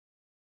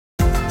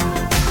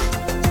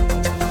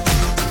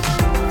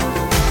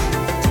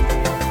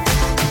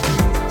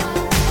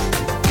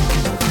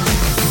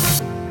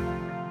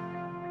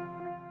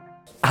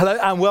Hello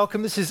and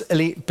welcome. This is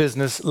Elite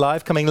Business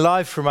Live, coming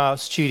live from our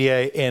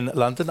studio in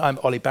London. I'm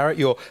Ollie Barrett,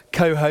 your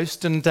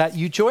co-host, and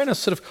you join us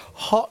sort of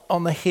hot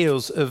on the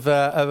heels of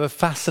a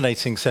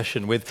fascinating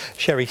session with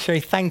Sherry. Sherry,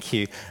 thank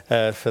you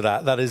for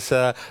that. That has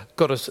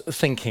got us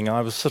thinking.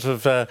 I was sort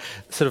of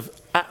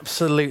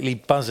absolutely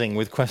buzzing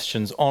with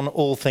questions on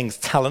all things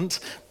talent,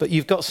 but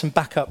you've got some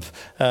backup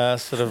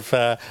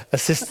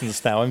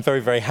assistance now. I'm very,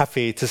 very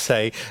happy to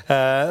say.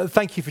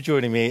 Thank you for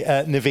joining me,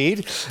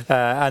 Naveed,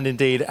 and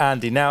indeed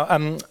Andy.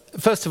 Now,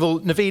 first of all,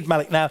 Naveed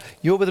Malik, now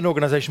you're with an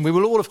organisation we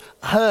will all have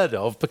heard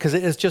of because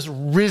it has just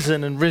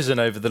risen and risen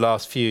over the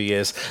last few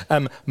years.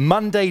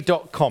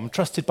 Monday.com,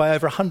 trusted by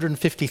over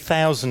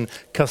 150,000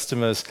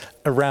 customers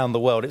around the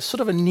world. It's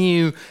sort of a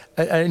new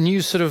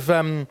sort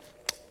of...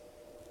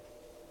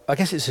 I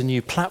guess it's a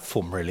new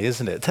platform, really,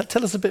 isn't it?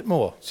 Tell us a bit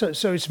more. So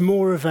it's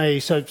more of a...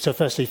 So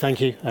firstly,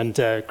 thank you, and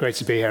great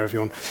to be here,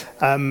 everyone.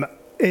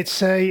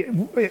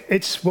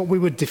 It's what we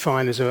would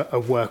define as a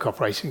work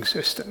operating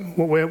system.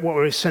 What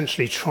we're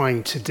essentially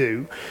trying to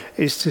do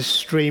is to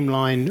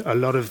streamline a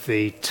lot of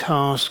the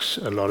tasks,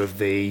 a lot of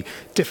the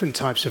different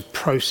types of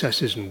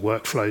processes and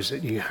workflows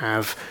that you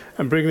have,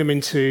 and bring them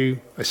into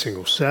a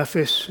single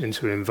surface,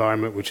 into an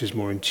environment which is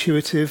more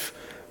intuitive,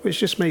 which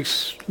just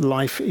makes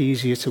life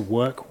easier to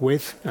work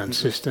with, and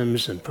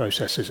systems and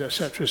processes,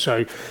 etc.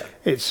 So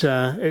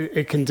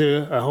it can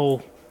do a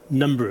whole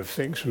number of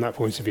things from that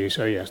point of view.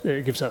 So yes,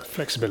 it gives that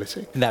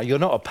flexibility. Now, you're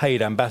not a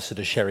paid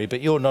ambassador, Sherry,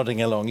 but you're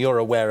nodding along. You're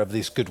aware of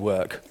this good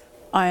work.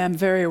 I am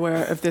very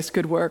aware of this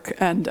good work,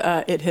 and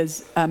it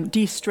has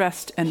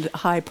de-stressed and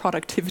high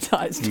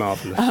productivitized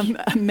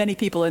many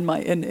people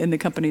in the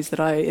companies that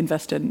I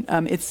invest in.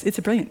 It's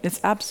brilliant.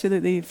 It's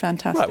absolutely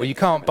fantastic. Right, well, you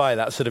can't buy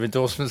that sort of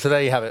endorsement, so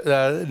there you have it.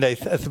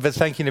 But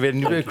thank you,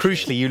 Naveed.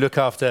 Crucially, you look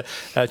after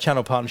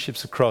channel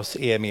partnerships across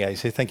EMEA,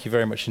 so thank you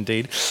very much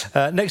indeed.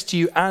 Next to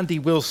you, Andy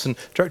Wilson,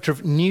 Director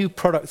of New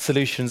Product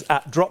Solutions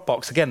at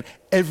Dropbox. Again,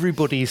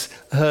 everybody's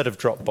heard of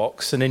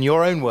Dropbox, and in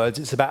your own words,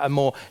 it's about a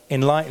more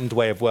enlightened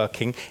way of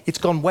working. It's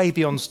gone way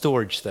beyond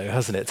storage, though,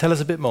 hasn't it? Tell us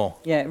a bit more.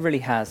 Yeah, it really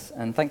has,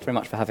 and thanks very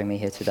much for having me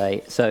here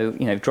today. So,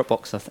 you know,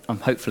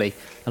 Dropbox, hopefully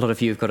a lot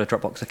of you have got a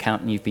Dropbox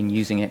account and you've been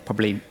using it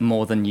probably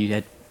more than you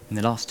did in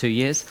the last 2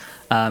 years.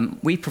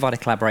 We provide a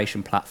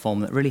collaboration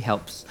platform that really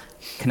helps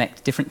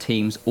connect different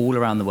teams all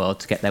around the world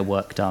to get their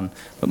work done.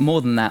 But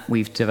more than that,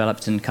 we've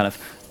developed and kind of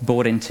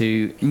brought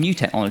into new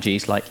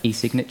technologies like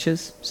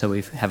e-signatures. So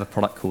we have a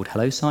product called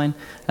HelloSign,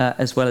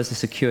 as well as a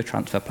secure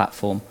transfer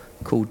platform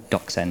called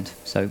DocSend.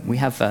 So we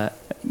have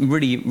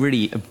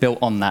really built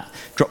on that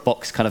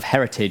Dropbox kind of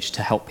heritage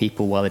to help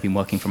people while they've been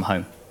working from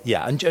home.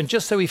 Yeah, and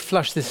just so we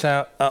flush this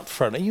out up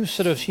front, are you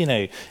sort of,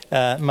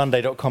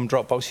 Monday.com,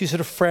 Dropbox, you sort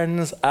of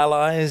friends,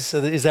 allies?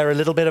 Is there a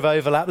little bit of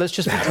overlap? Let's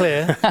just be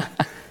clear.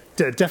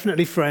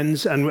 Definitely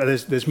friends, and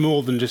there's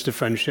more than just a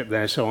friendship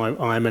there. So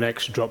I'm an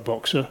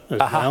ex-Dropboxer as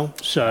well.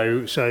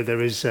 So there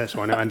is. So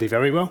I know Andy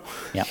very well.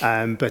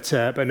 Yeah. But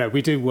no,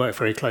 we do work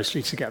very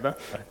closely together,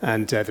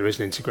 and there is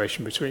an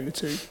integration between the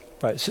two.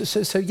 Right.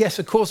 So yes,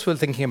 of course we're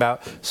thinking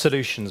about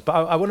solutions, but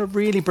I want to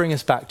really bring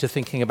us back to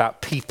thinking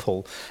about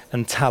people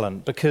and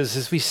talent, because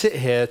as we sit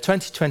here,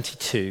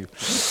 2022,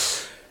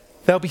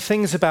 there'll be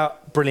things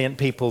about brilliant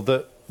people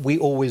that we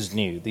always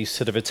knew, these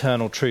sort of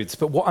eternal truths.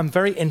 But what I'm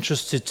very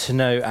interested to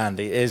know,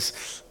 Andy, is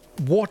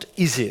what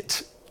is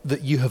it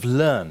that you have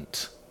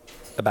learned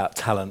about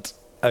talent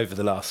over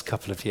the last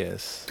couple of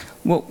years?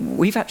 Well,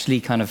 we've actually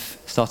kind of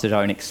started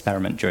our own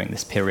experiment during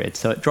this period.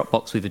 So at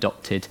Dropbox, we've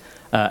adopted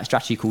a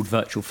strategy called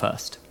Virtual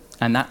First.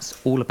 And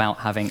that's all about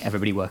having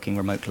everybody working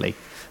remotely.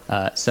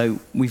 So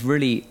we've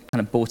really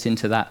kind of bought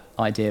into that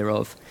idea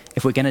of,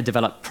 if we're going to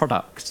develop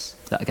products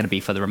that are going to be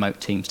for the remote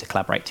teams to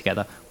collaborate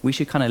together, we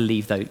should kind of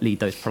lead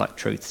those product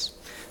truths.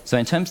 So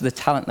in terms of the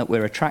talent that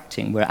we're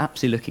attracting, we're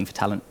absolutely looking for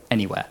talent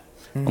anywhere.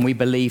 And we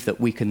believe that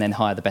we can then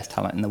hire the best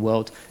talent in the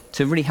world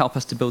to really help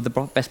us to build the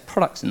best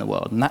products in the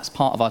world. And that's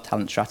part of our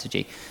talent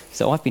strategy.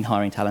 So I've been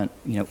hiring talent,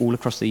 all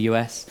across the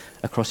US,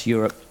 across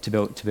Europe, to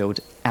build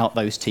out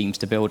those teams,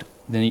 to build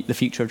the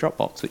future of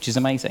Dropbox, which is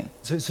amazing.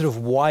 So it's sort of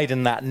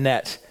widen that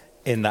net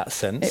in that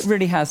sense. It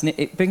really has, and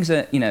it brings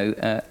a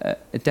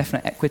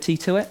definite equity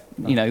to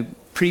it.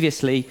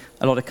 Previously,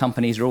 a lot of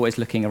companies are always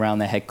looking around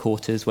their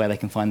headquarters where they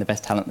can find the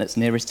best talent that's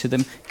nearest to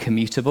them,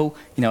 commutable.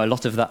 A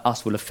lot of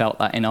us will have felt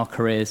that in our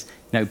careers,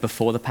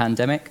 before the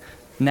pandemic.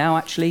 Now,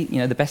 actually,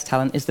 the best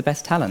talent is the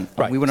best talent.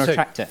 Right. We want to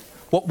attract it.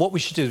 What we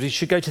should do is we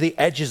should go to the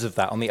edges of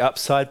that on the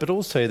upside, but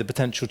also the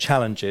potential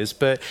challenges.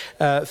 But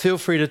feel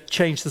free to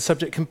change the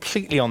subject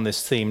completely on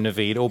this theme,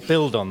 Naveed, or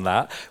build on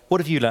that. What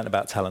have you learned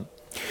about talent?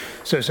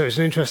 So it's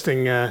an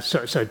interesting.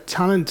 So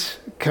talent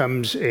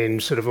comes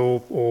in sort of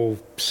all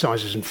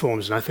sizes and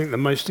forms, and I think the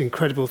most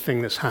incredible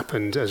thing that's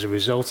happened as a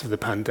result of the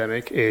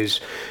pandemic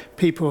is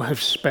people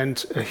have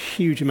spent a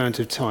huge amount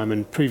of time,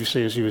 and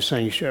previously, as you were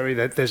saying, Sherry,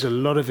 that there's a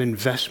lot of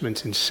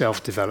investment in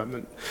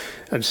self-development,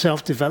 and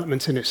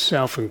self-development in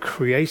itself, and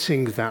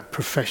creating that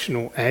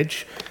professional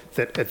edge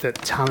that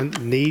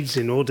talent needs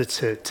in order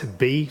to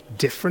be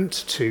different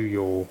to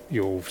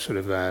your sort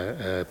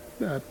of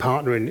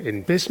partner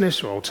in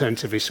business, or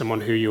alternatively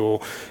someone who you're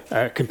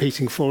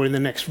competing for in the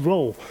next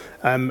role.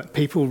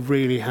 People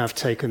really have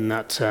taken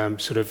that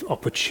sort of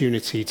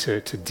opportunity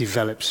to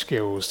develop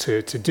skills,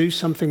 to do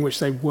something which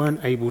they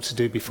weren't able to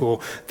do before,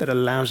 that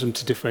allows them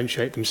to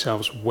differentiate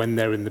themselves when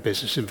they're in the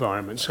business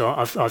environment. So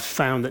I've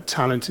found that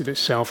talent in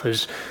itself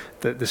has,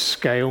 the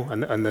scale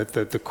and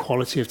the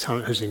quality of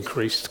talent has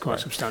increased quite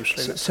substantially.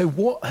 So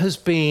what has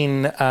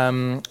been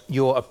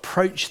your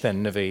approach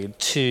then, Naveed,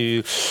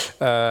 to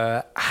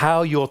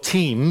how your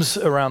teams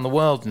around the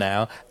world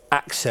now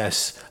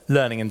access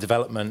learning and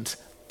development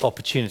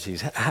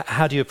opportunities?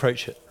 How do you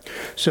approach it?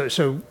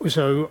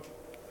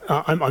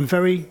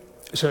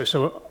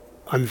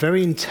 I'm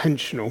very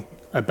intentional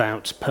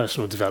about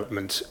personal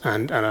development,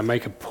 and I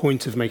make a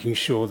point of making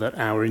sure that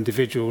our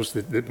individuals,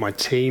 that my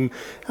team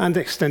and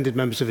extended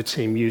members of the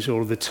team use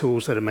all of the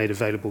tools that are made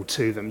available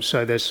to them.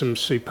 So there's some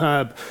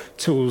superb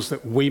tools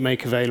that we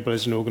make available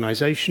as an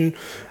organisation.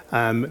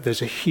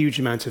 There's a huge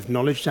amount of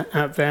knowledge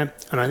out there,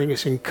 and I think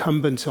it's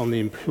incumbent on the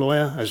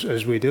employer,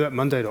 as we do at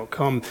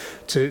Monday.com,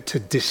 to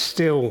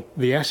distill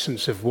the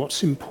essence of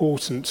what's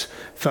important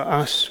for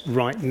us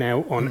right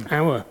now on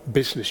our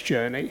business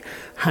journey.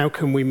 How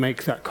can we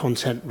make that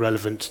content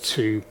relevant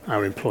to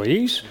our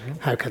employees?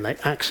 How can they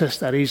access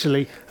that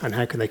easily? And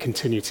how can they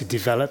continue to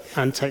develop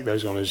and take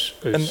those on as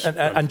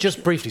and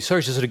just briefly,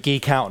 sorry to sort of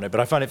geek out on it, but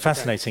I find it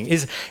fascinating.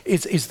 Okay.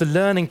 Is the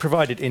learning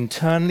provided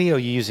internally, or are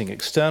you using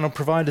external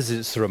providers?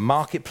 Is it through a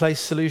marketplace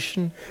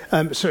solution?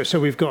 So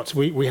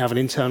we have an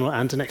internal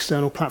and an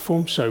external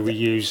platform. So we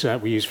use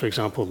for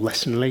example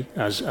Lessonly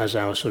as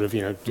our sort of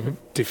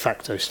de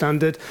facto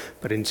standard,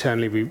 but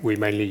internally we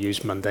mainly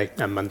use Monday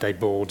and Monday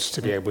boards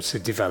to be able to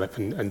develop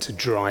and to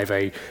drive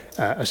a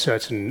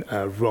certain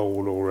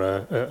role or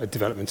a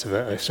development of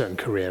a certain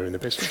career in the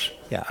business.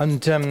 Yeah,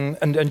 and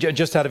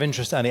just out of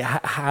interest, Annie,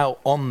 how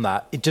on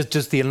that,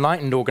 does the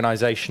Enlightened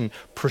organisation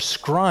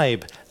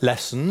prescribe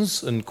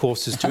lessons and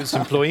courses to its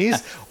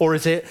employees, or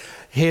is it,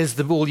 here's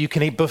the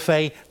all-you-can-eat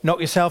buffet,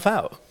 knock yourself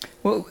out?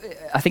 Well,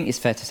 I think it's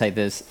fair to say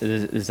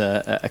there's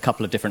a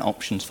couple of different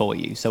options for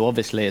you. So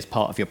obviously, as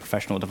part of your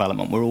professional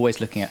development, we're always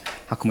looking at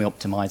how can we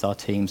optimise our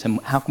teams and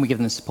how can we give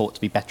them the support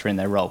to be better in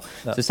their role.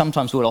 So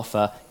sometimes we'll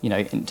offer,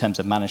 in terms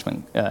of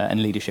management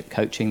and leadership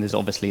coaching, there's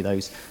obviously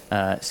those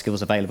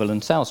skills available,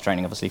 and sales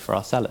training, obviously, for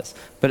our sellers.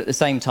 But at the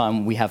same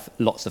time, we have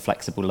lots of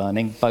flexible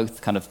learning,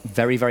 both kind of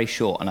very, very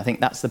short. And I think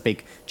that's the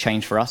big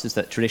change for us, is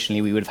that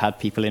traditionally we would have had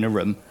people in a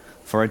room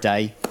for a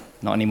day,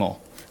 not anymore.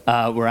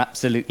 We're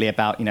absolutely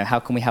about, how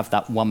can we have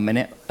that 1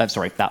 minute,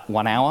 that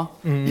 1 hour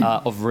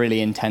of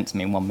really intense,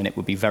 1 minute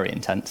would be very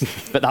intense,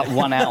 but that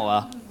 1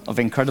 hour of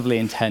incredibly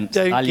intense,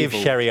 Don't give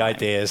Sherry time.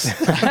 Ideas.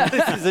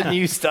 This is a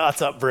new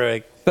startup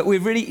brewing. But we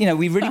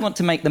really want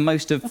to make the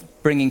most of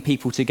bringing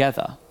people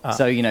together.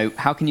 So,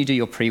 how can you do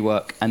your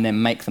pre-work and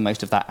then make the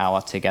most of that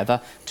hour together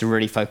to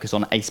really focus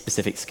on a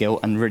specific skill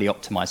and really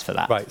optimise for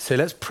that? Right, so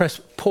let's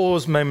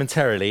pause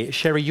momentarily.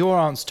 Sherry, your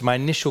answer to my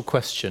initial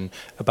question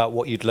about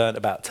what you'd learned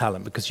about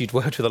talent, because you'd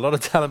worked with a lot of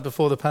talent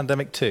before the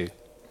pandemic too.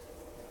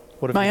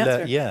 What have you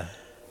learned? Yeah.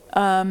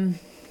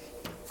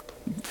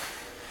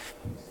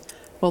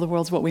 Well, the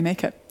world's what we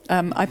make it.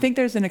 I think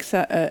there's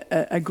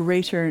a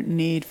greater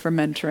need for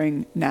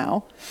mentoring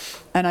now.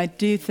 And I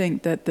do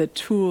think that the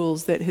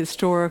tools that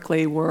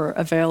historically were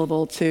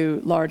available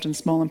to large and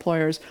small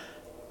employers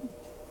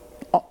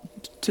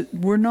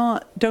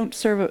don't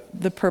serve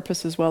the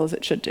purpose as well as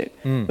it should do,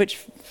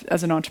 which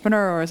as an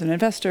entrepreneur or as an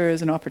investor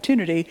is an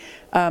opportunity.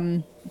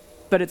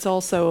 But it's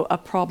also a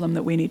problem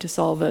that we need to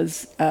solve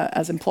as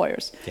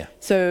employers. Yeah.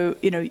 So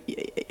I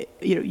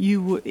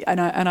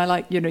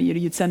like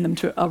you'd send them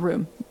to a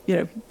room.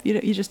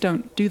 You just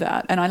don't do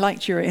that. And I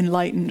liked your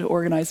Enlightened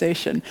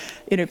organization.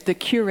 The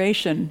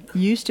curation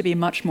used to be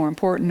much more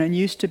important and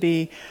used to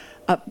be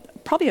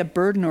probably a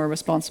burden or a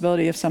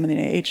responsibility of someone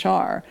in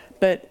HR.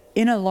 But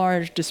in a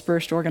large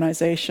dispersed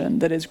organization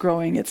that is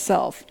growing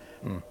itself,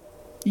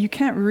 you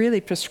can't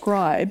really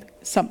prescribe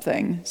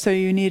something, so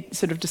you need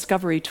sort of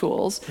discovery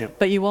tools,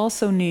 but you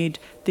also need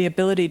the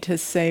ability to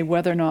say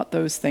whether or not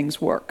those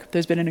things work.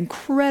 There's been an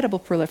incredible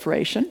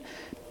proliferation,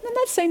 and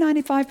let's say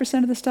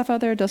 95% of the stuff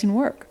out there doesn't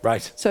work.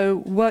 Right. So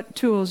what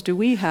tools do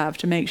we have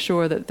to make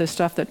sure that the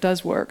stuff that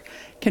does work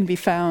can be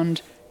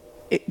found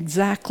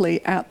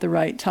exactly at the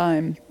right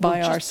time by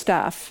our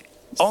staff?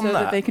 So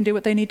that they can do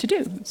what they need to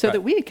do, so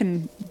that we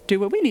can do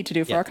what we need to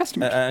do for our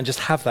customers. And just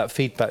have that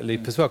feedback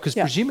loop as well. Because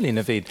presumably,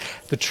 Naveed,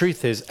 the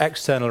truth is,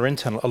 external or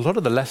internal, a lot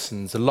of the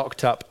lessons are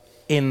locked up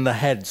in the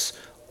heads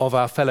of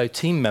our fellow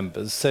team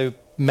members. So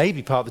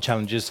maybe part of the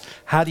challenge is,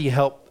 how do you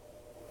help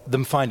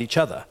them find each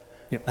other?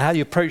 How do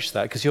you approach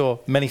that? Because you're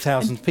many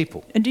thousand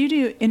people. And do you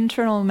do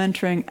internal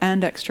mentoring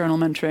and external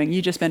mentoring?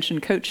 You just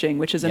mentioned coaching,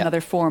 which is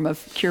another form of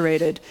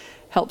curated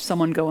help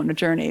someone go on a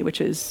journey, which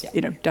is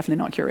definitely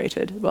not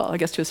curated. Well, I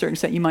guess to a certain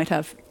extent, you might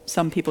have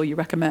some people you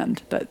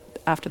recommend, but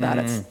after that,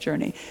 it's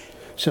journey.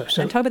 So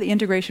talk about the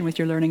integration with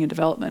your learning and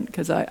development,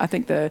 because I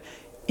think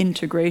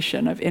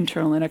integration of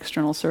internal and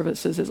external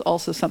services is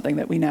also something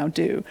that we now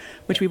do,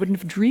 which we wouldn't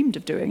have dreamed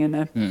of doing in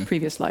a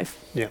previous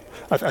life. Yeah,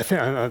 I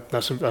think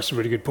that's a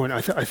really good point.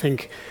 I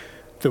think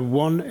the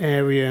one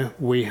area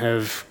we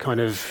have kind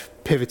of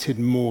pivoted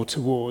more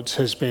towards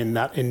has been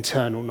that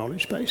internal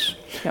knowledge base.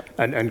 Yep.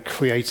 And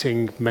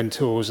creating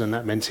mentors and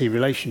that mentee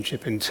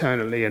relationship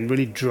internally, and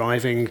really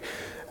driving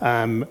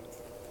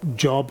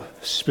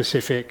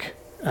job-specific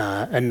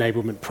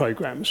enablement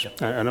programs.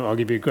 Yep. And I'll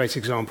give you a great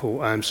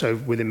example. So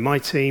within my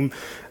team,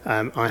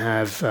 I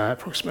have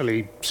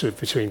approximately sort of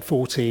between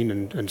 14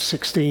 and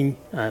 16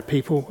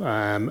 people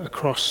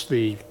across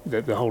the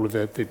whole of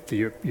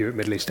the Europe,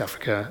 Middle East,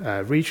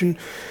 Africa region.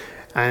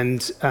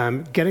 And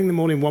getting them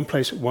all in one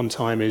place at one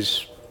time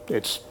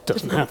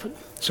doesn't happen.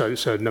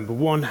 So number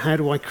one, how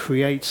do I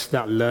create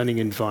that learning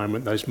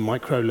environment, those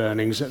micro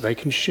learnings that they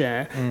can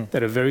share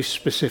that are very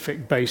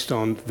specific based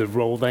on the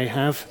role they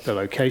have, the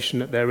location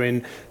that they're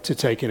in, to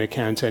take in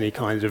account any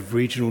kind of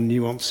regional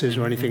nuances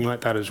or anything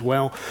like that as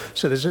well.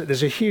 So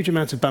there's a huge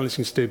amount of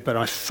balancing to do, but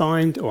I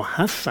find, or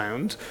have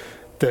found,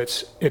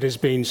 that it has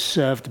been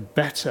served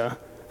better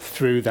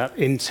through that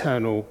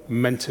internal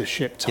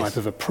mentorship type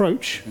of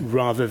approach,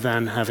 rather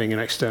than having an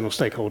external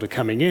stakeholder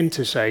coming in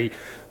to say,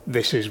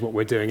 this is what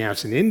we're doing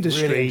out in the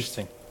industry. Really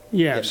interesting.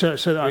 Yeah, so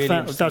really I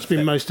found that's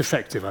been most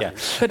effective, I think.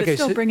 But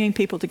it's still bringing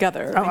people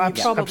together. Oh, You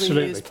probably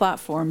absolutely. use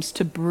platforms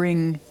to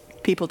bring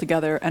people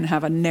together and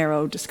have a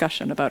narrow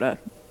discussion about a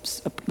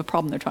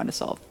problem they're trying to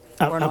solve,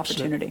 or an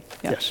opportunity.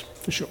 Yeah. Yes,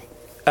 for sure.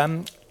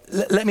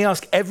 Let me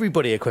ask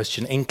everybody a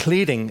question,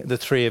 including the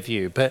three of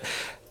you. But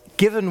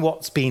given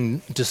what's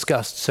been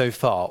discussed so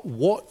far,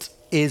 what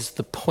is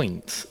the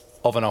point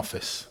of an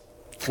office?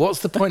 What's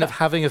the point of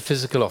having a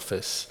physical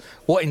office?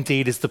 What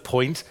indeed is the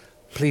point,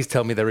 please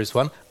tell me there is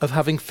one, of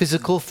having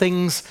physical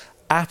things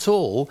at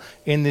all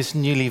in this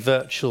newly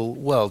virtual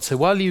world? So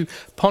while you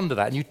ponder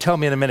that, and you tell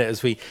me in a minute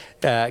as we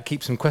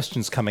keep some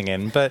questions coming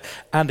in, but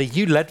Andy,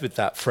 you led with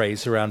that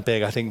phrase around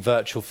being, I think,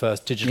 virtual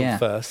first, digital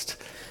first.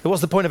 But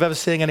what's the point of ever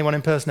seeing anyone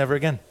in person ever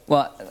again?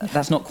 Well,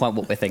 that's not quite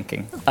what we're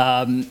thinking.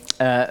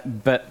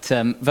 But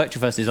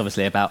virtual first is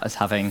obviously about us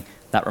having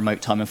that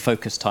remote time and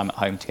focused time at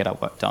home to get our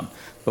work done.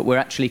 But we're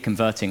actually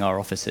converting our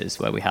offices,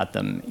 where we had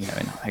them, in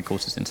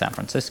headquarters in San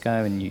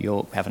Francisco, in New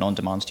York. We have an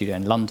on-demand studio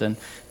in London,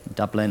 in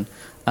Dublin.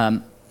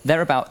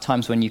 They're about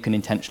times when you can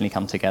intentionally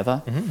come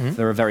together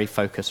for a very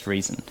focused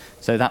reason.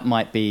 So that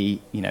might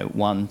be,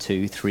 1,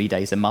 2, 3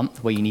 days a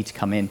month where you need to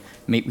come in,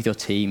 meet with your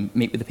team,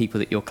 meet with the people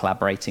that you're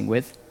collaborating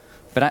with.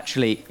 But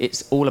actually,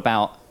 it's all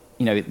about,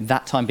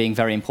 that time being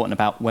very important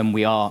about when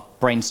we are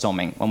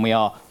brainstorming, when we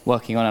are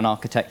working on an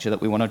architecture that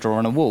we want to draw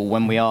on a wall,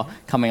 when we are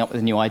coming up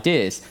with new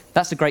ideas.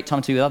 That's a great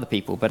time to be with other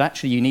people. But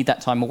actually, you need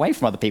that time away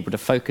from other people to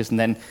focus and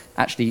then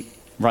actually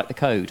write the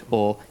code,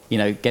 or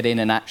get in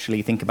and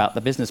actually think about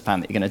the business plan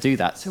that you're going to do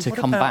that to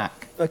come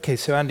back. Okay,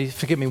 so Andy,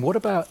 forgive me. What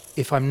about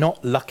if I'm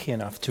not lucky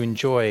enough to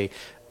enjoy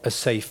a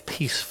safe,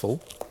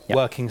 peaceful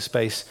working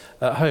space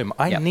at home?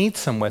 I need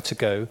somewhere to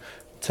go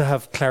to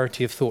have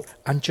clarity of thought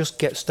and just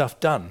get stuff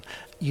done.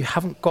 You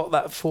haven't got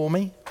that for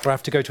me, or I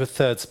have to go to a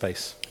third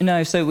space?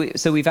 No, so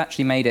we've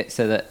actually made it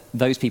so that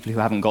those people who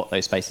haven't got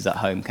those spaces at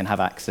home can have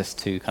access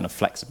to kind of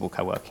flexible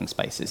co-working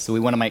spaces. So we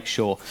want to make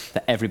sure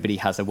that everybody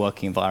has a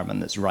working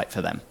environment that's right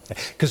for them.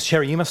 Because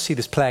Sherry, you must see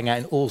this playing out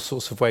in all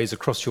sorts of ways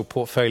across your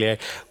portfolio.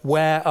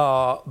 Where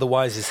are the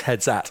wisest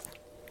heads at?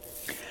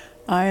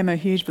 I am a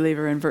huge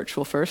believer in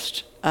virtual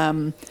first.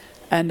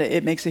 And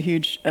it makes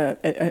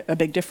a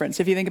big difference.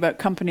 If you think about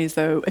companies,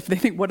 though, if they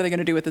think, what are they going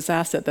to do with this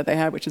asset that they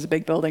had, which is a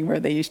big building where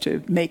they used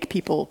to make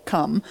people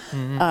come?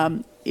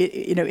 In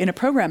a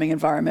programming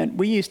environment,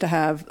 we used to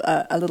have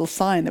a little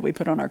sign that we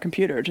put on our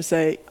computer to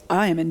say,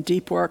 I am in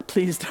deep work,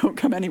 please don't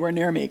come anywhere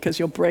near me because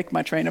you'll break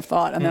my train of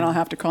thought, and then I'll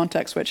have to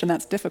context switch, and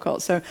that's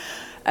difficult. So,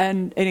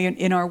 and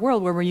in our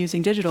world where we're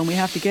using digital and we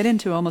have to get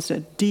into almost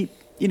a deep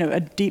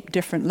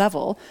different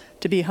level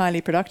to be highly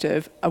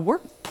productive, a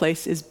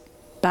workplace is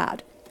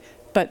bad.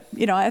 But,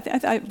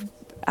 I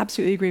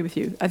absolutely agree with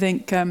you. I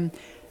think, the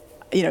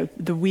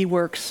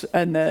WeWorks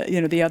and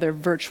the other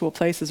virtual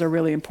places are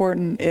really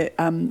important.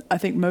 I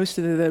think most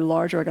of the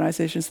large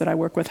organizations that I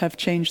work with have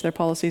changed their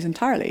policies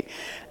entirely.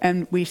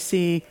 And we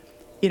see,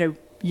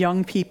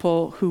 young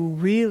people who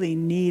really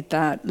need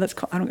that,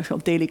 I don't know,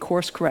 daily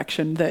course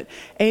correction, that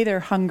they're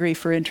hungry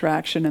for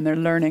interaction and they're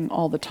learning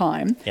all the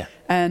time. Yeah.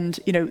 And,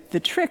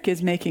 the trick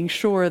is making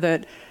sure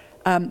that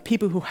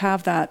people who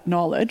have that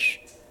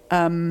knowledge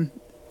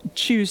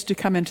choose to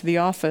come into the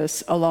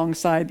office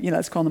alongside,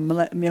 let's call them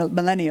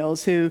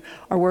millennials who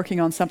are working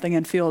on something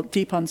and feel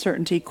deep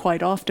uncertainty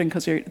quite often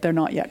because they're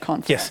not yet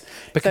confident. Yes,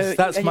 because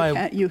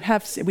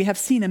so we have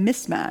seen a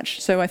mismatch.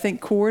 So I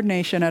think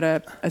coordination at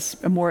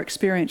a more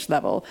experienced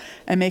level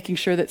and making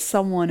sure that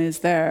someone is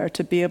there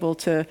to be able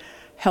to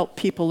help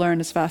people learn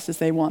as fast as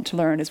they want to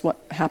learn is what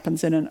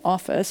happens in an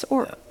office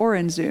or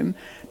in Zoom.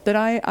 But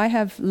I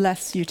have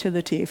less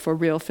utility for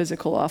real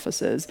physical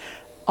offices.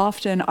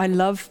 Often I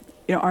love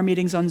our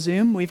meetings on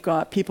Zoom. We've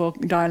got people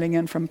dialing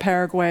in from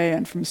Paraguay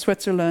and from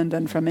Switzerland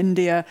and from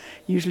India,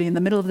 usually in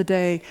the middle of the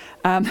day,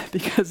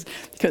 because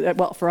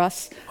for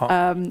us,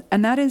 and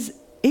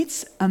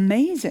it's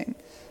amazing.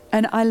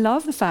 And I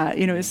love the fact,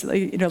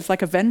 it's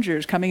like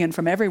Avengers coming in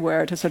from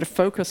everywhere to sort of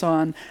focus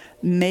on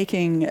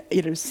making,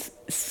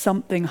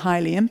 something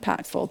highly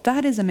impactful.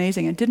 That is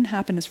amazing. It didn't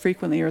happen as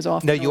frequently or as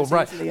often. No, you're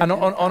right. And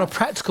on a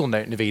practical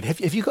note, Naveed,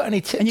 have you got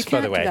any tips, and you by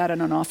the way? can't do that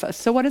in an office.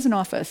 So what is an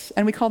office?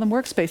 And we call them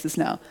workspaces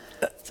now.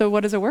 So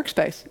what is a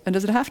workspace? And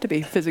does it have to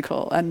be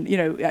physical? And,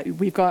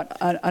 we've got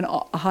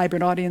a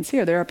hybrid audience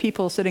here. There are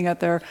people sitting at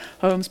their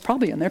homes,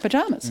 probably in their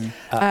pajamas.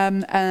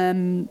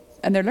 And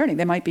they're learning.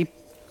 They might be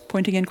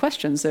pointing in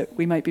questions that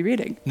we might be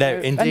reading. No,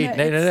 indeed.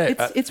 No.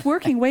 It's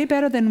working way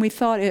better than we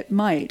thought it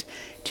might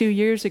 2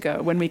 years ago,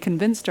 when we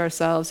convinced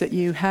ourselves that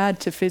you had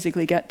to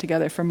physically get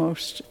together for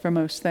most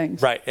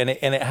things. Right, and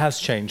it has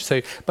changed.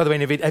 So, by the way,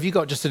 Naveed, have you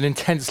got just an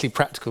intensely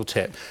practical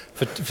tip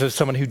for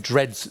someone who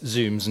dreads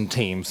Zooms and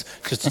Teams,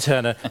 just to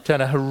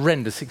turn a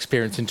horrendous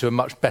experience into a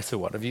much better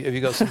one? Have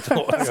you got some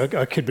thoughts?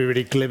 I could be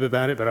really glib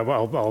about it, but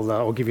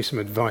I'll give you some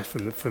advice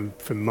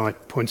from my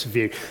point of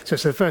view. So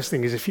the first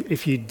thing is,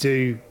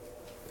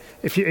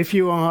 if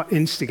you are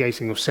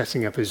instigating or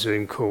setting up a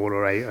Zoom call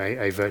or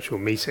a virtual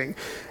meeting,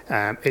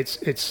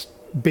 it's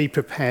be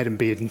prepared and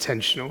be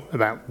intentional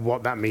about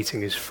what that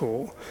meeting is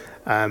for.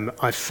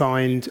 I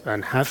find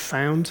and have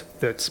found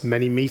that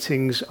many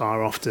meetings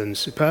are often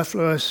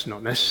superfluous,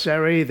 not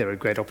necessary. They're a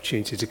great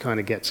opportunity to kind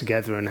of get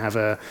together and have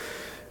a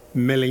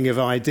milling of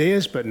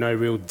ideas, but no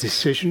real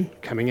decision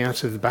coming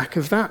out of the back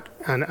of that.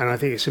 And I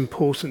think it's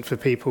important for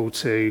people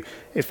to,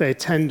 if they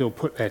attend or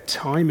put their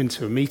time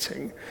into a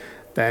meeting,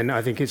 then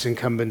I think it's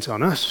incumbent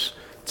on us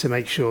to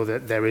make sure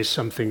that there is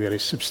something that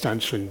is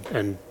substantial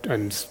and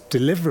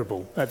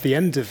deliverable at the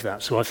end of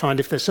that. So I find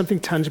if there's something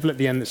tangible at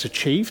the end that's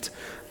achieved,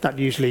 that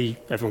usually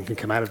everyone can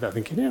come out of that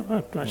thinking,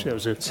 actually that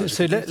was a...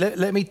 So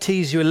let me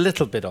tease you a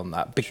little bit on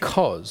that,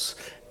 because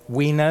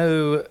we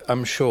know,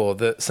 I'm sure,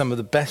 that some of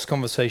the best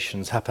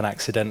conversations happen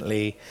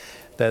accidentally.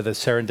 They're the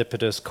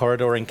serendipitous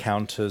corridor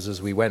encounters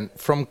as we went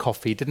from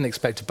coffee, didn't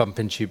expect to bump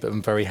into you, but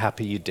I'm very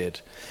happy you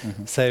did.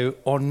 Mm-hmm. So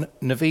on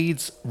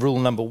Naveed's rule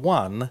number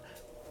 1,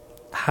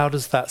 how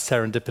does that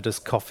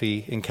serendipitous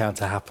coffee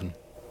encounter happen?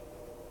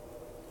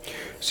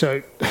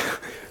 So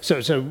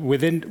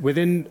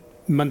within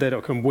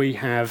Monday.com, we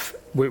have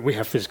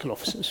physical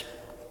offices.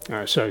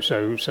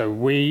 So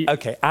we...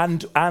 Okay,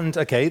 and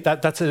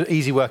that's an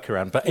easy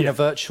workaround, but in a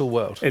virtual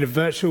world. In a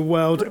virtual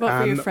world... What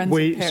about for your friends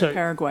in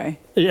Paraguay?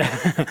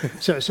 Yeah,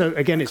 so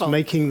again, it's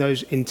making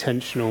those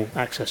intentional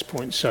access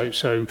points.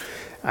 So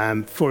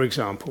for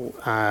example,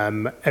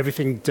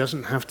 everything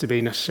doesn't have to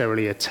be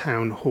necessarily a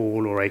town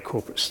hall or a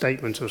corporate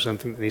statement or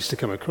something that needs to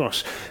come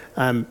across.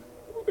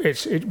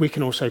 We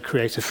can also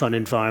create a fun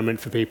environment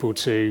for people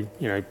to,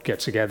 get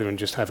together and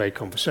just have a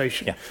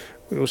conversation. Yeah.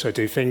 We also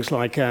do things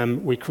like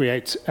we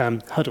create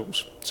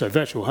huddles, so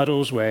virtual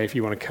huddles where if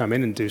you want to come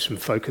in and do some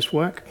focus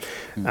work,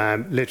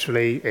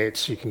 literally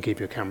you can keep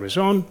your cameras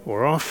on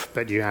or off,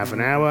 but you have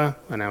an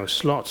hour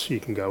slot.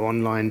 You can go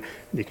online,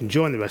 you can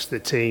join the rest of the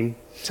team,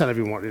 tell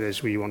everyone what it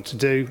is you want to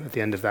do at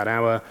the end of that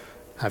hour.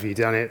 Have you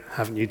done it?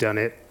 Haven't you done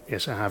it?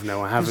 Yes, I have.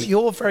 No, I haven't.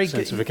 You're very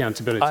sense good. of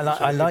accountability.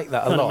 I like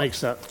that a lot. Makes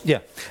that.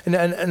 Yeah,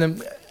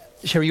 and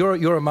Sherry,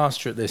 you're a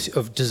master at this,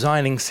 of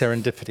designing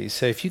serendipity.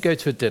 So if you go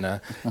to a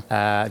dinner,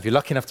 if you're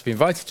lucky enough to be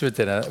invited to a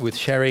dinner with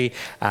Sherry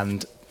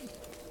and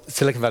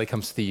Silicon Valley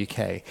comes to the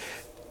UK,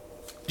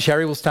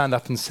 Sherry will stand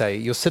up and say,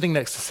 you're sitting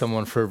next to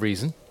someone for a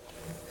reason.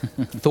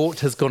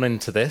 Thought has gone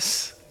into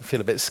this. I feel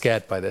a bit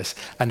scared by this.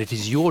 And it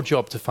is your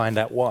job to find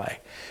out why.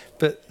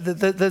 But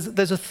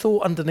there's a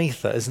thought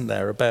underneath that, isn't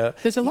there, about...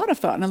 There's a lot of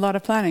thought and a lot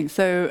of planning.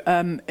 So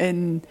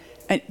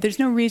there's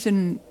no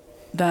reason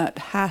that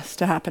has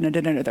to happen at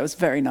a dinner. That was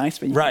very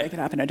nice when you make it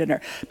happen at dinner.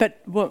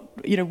 But what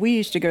we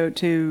used to go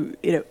to,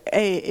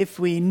 if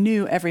we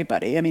knew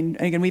everybody. I mean,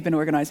 again, we've been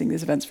organizing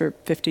these events for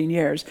 15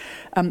 years.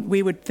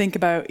 We would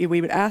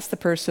ask the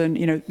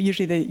person,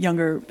 usually the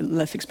younger,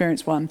 less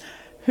experienced one,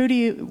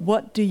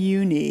 what do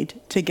you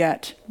need to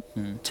get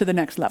to the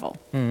next level?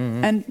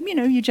 Mm-hmm. And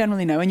you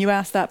generally know, and you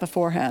ask that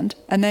beforehand,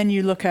 and then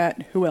you look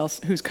at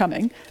who's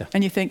coming,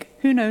 and you think,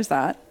 who knows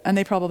that? And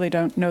they probably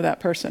don't know that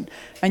person,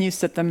 and you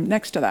sit them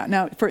next to that.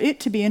 Now, for it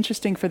to be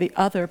interesting for the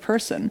other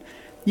person,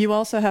 you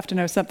also have to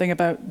know something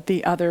about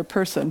the other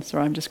person. So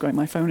I'm just going,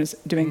 my phone is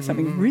doing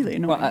something really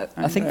annoying. Well,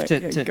 I think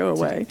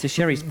to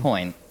Sherry's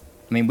point,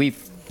 I mean,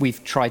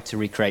 we've tried to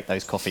recreate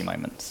those coffee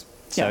moments.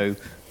 So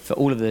for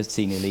all of the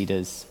senior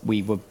leaders,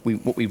 what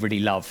we really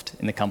loved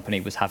in the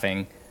company was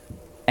having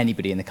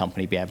anybody in the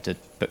company be able to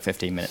book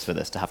 15 minutes with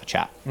us to have a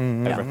chat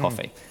over a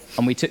coffee.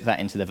 And we took that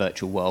into the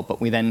virtual world, but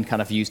we then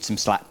kind of used some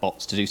Slack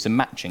bots to do some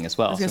matching as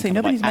well. I was going to say,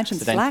 nobody's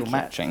mentioned Slack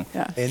matching.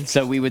 Yet. Yeah.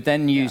 So we would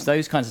then use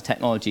those kinds of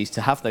technologies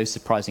to have those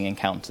surprising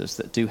encounters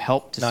that do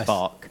help to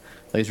spark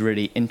those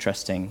really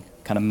interesting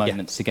kind of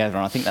moments together.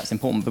 And I think that's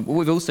important. But what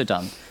we've also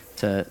done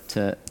to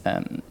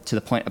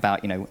the point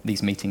about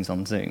these meetings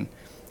on Zoom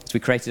is we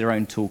created our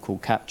own tool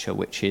called Capture,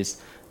 which is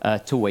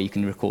tool where you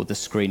can record the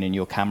screen and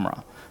your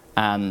camera.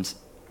 And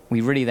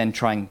we really then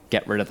try and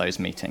get rid of those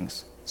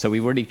meetings. So we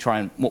really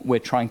what we're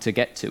trying to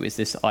get to is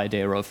this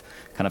idea of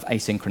kind of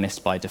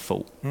asynchronous by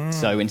default.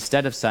 So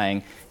instead of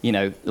saying,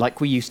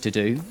 like we used to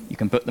do, you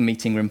can book the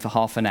meeting room for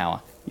half an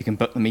hour, you can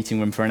book the meeting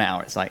room for an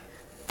hour. It's like,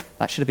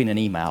 that should have been an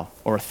email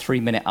or a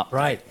 3-minute update.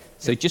 Right.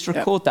 So just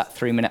record that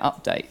 3-minute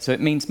update. So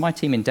it means my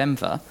team in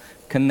Denver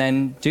can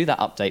then do that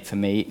update for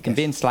me. It can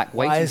be in Slack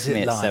waiting for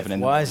me at 7 in the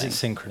morning. Why is it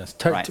synchronous?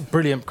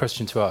 Brilliant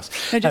question to ask.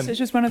 No,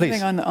 just one other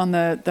thing on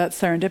that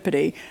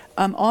serendipity.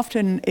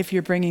 Often, if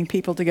you're bringing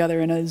people together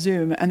in a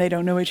Zoom and they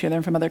don't know each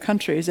other from other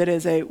countries, it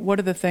is what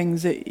are the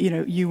things that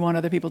you want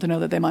other people to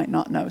know that they might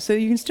not know. So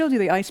you can still do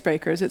the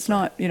icebreakers. It's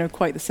not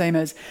quite the same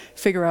as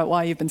figure out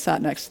why you've been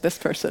sat next to this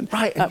person,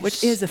 right?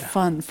 Which is a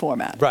fun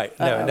format, right?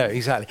 No,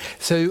 exactly.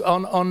 So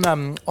on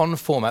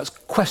formats,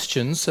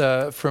 questions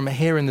from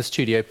here in the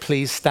studio,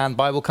 please stand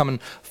by. We'll come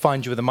and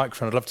find you with a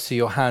microphone. I'd love to see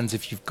your hands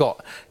if you've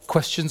got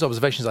questions,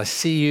 observations. I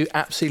see you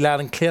absolutely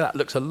loud and clear. That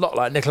looks a lot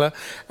like Nicola.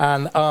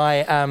 And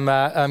I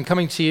am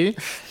coming to you.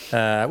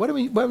 Where do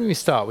we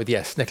start with?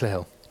 Yes, Nicola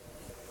Hill.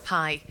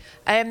 Hi.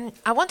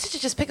 I wanted to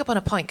just pick up on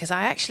a point because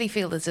I actually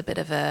feel there's a bit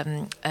of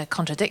a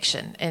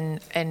contradiction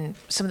in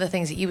some of the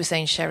things that you were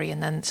saying, Sherry,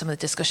 and then some of the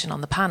discussion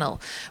on the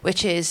panel,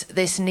 which is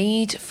this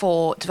need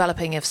for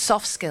developing of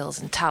soft skills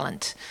and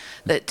talent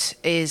that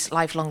is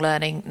lifelong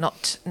learning,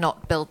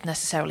 not built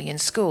necessarily in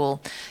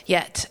school.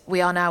 Yet we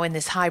are now in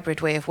this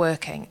hybrid way of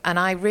working. And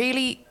I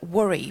really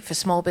worry for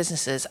small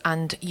businesses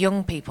and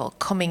young people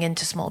coming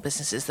into small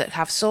businesses that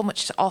have so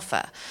much to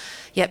offer.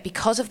 Yet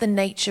because of the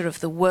nature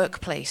of the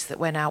workplace that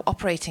we're now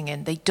operating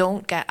in, they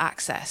don't get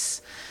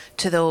access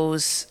to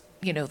those,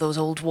 those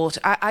old water.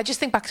 I just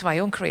think back to my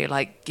own career,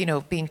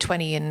 being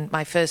 20 in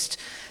my first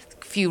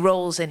few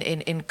roles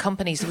in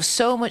companies. There was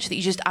so much that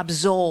you just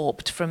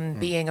absorbed from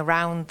being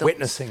around those,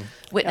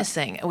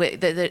 witnessing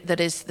that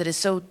is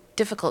so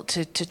difficult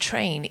to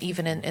train,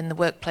 even in the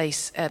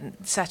workplace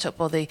setup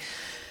or the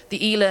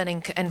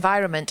e-learning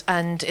environment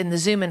and in the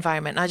Zoom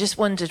environment. And I just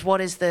wondered,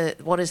 what is the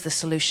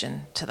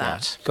solution to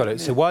that? Yeah, got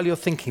it. So while you're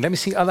thinking, let me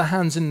see other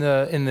hands in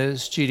the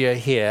studio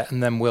here,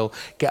 and then we'll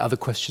get other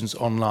questions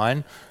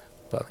online.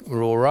 But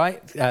we're all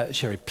right.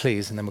 Sherry,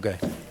 please, and then we'll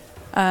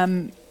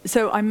go.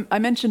 So I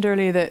mentioned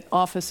earlier that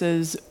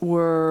offices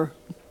were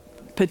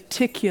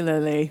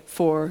particularly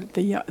for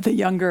the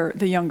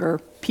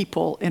younger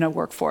people in a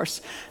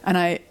workforce, and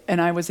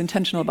I was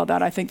intentional about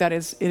that. I think it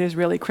is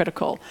really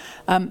critical.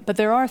 But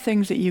there are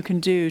things that you can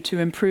do to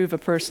improve a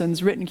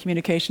person's written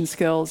communication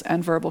skills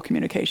and verbal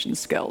communication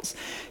skills.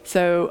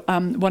 So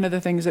one of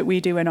the things that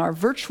we do in our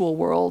virtual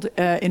world,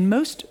 in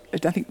most,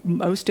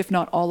 if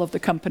not all of the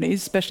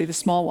companies, especially the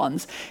small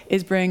ones,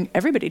 is bring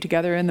everybody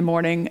together in the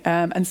morning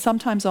and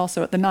sometimes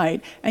also at the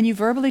night, and you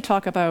verbally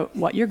talk about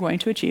what you're going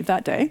to achieve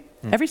that day.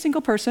 Every single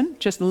person,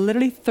 just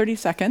literally 30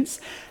 seconds,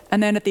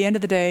 and then at the end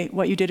of the day,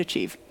 what you did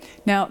achieve.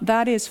 Now,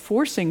 that is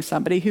forcing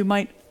somebody who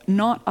might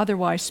not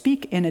otherwise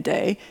speak in a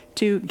day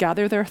to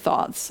gather their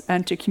thoughts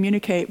and to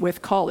communicate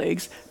with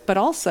colleagues, but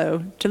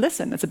also to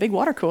listen. It's a big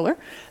water cooler,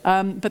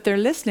 but they're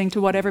listening to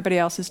what everybody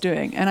else is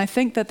doing. And I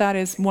think that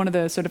is one of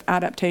the sort of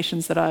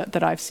adaptations that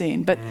I've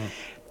seen. But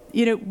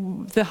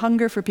the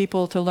hunger for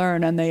people to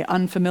learn and the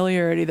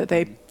unfamiliarity that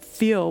they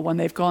feel when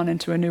they've gone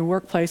into a new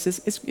workplace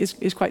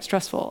is quite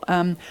stressful.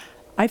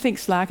 I think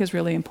Slack is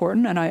really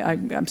important, and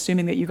I'm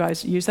assuming that you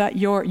guys use that.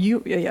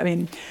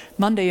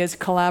 Monday is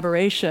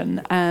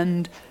collaboration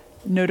and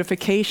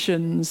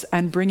notifications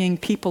and bringing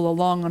people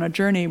along on a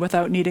journey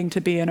without needing to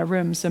be in a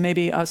room. So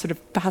maybe I'll sort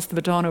of pass the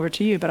baton over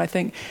to you, but I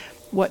think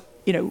what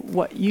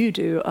you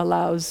do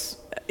allows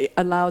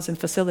and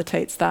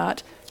facilitates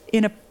that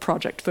in a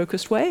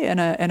project-focused way and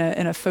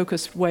in a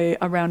focused way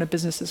around a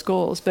business's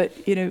goals. But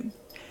I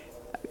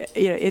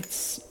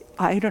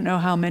don't know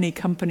how many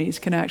companies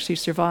can actually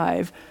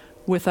survive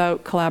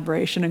without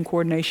collaboration and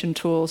coordination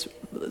tools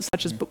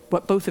such as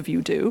what both of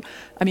you do.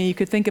 I mean, you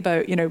could think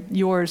about,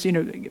 yours,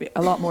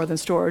 a lot more than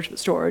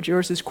storage.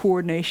 Yours is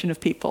coordination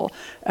of people.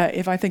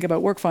 If I think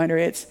about Workfinder,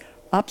 it's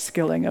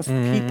upskilling of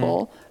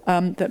people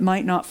that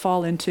might not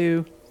fall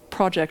into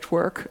project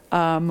work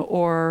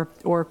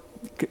or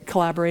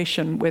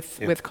collaboration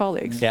with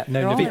colleagues. Yeah,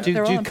 no, Naveed,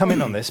 do come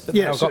in on this, but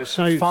I've got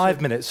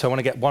 5 minutes, so I want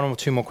to get one or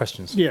two more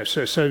questions. Yeah,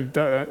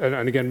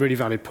 and again, really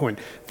valid point.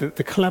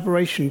 The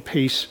collaboration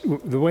piece,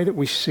 the way that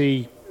we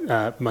see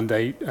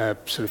Monday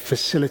sort of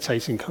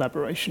facilitating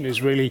collaboration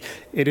is really,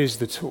 it is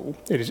the tool.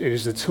 It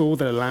is the tool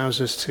that allows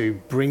us to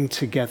bring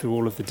together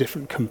all of the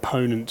different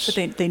components.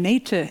 But they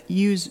need to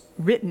use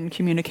written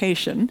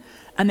communication,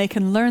 and they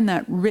can learn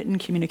that written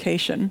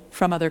communication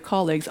from other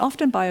colleagues,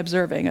 often by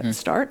observing at the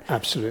start.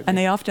 Absolutely.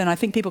 And I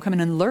think people come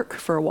in and lurk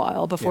for a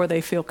while before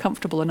they feel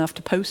comfortable enough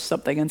to post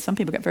something. And some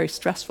people get very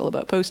stressful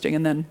about posting,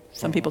 and then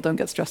some people don't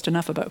get stressed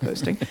enough about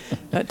posting.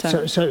 But,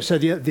 so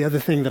the other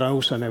thing that I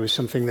also know is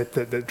something that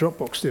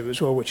Dropbox do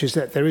as well, which is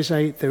that there is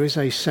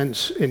a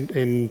sense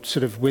in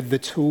sort of with the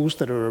tools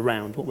that are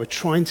around, what we're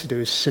trying to do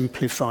is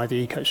simplify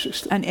the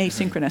ecosystem. And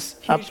asynchronous.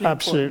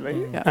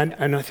 Absolutely. Yeah.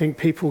 And I think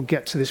people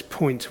get to this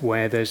point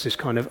where there's this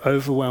kind of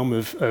overwhelm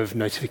of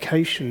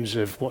notifications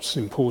of what's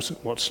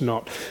important, what's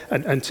not.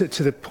 And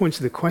to the point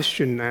of the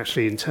question,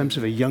 actually, in terms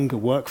of a younger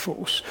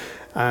workforce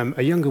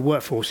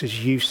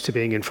is used to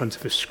being in front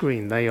of a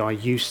screen. They are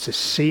used to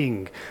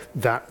seeing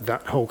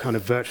that whole kind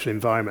of virtual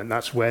environment.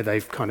 That's where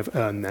they've kind of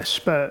earned their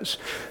spurs.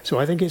 So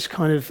I think it's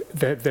kind of,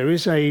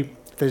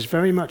 there's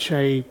very much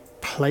a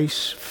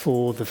place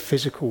for the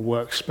physical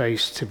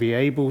workspace to be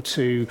able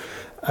to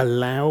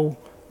allow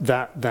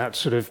that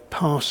sort of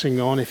passing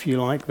on, if you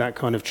like, that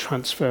kind of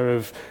transfer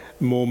of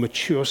more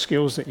mature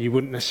skills that you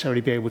wouldn't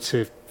necessarily be able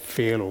to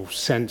feel or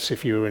sense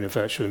if you were in a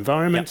virtual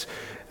environment.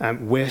 Yep.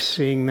 We're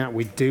seeing that.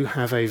 We do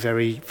have a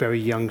very, very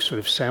young sort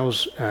of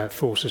sales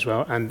force as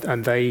well, and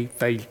they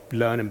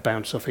learn and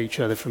bounce off each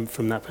other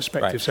from that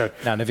perspective. Right. So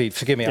now, Naveed,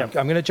 forgive me, yeah.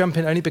 I'm going to jump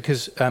in only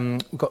because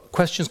we've got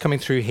questions coming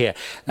through here.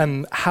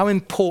 How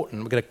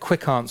important, we'll get a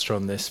quick answer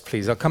on this,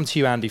 please. I'll come to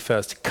you, Andy,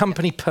 first.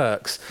 Company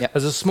perks. Yep.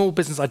 As a small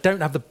business, I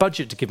don't have the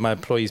budget to give my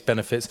employees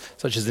benefits,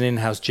 such as an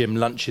in-house gym,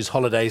 lunches,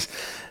 holidays,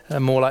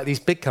 more like these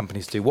big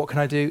companies do. What can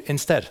I do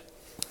instead?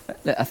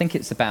 I think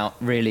it's about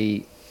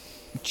really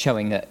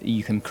showing that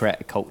you can create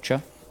a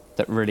culture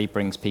that really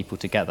brings people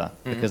together.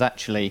 Mm-hmm. Because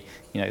actually,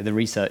 the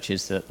research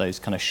is that those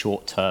kind of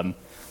short-term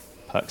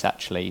perks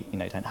actually,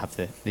 don't have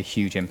the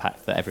huge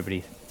impact that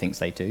everybody thinks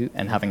they do.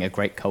 And having a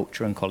great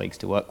culture and colleagues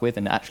to work with,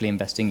 and actually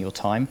investing your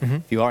time,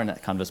 if you are in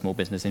that kind of a small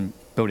business, in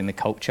building the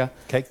culture,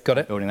 okay, got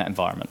it, building that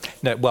environment.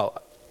 No,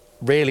 well,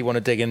 really want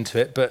to dig into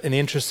it, but in the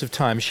interest of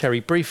time,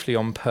 Sherry, briefly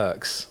on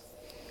perks.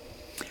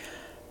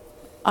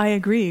 I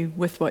agree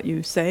with what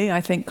you say. I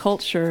think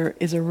culture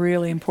is a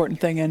really important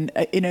thing. And,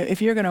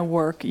 if you're going to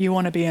work, you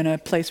want to be in a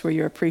place where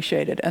you're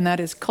appreciated. And that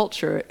is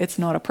culture. It's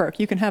not a perk.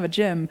 You can have a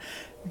gym,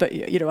 but,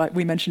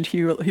 we mentioned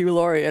Hugh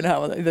Laurie and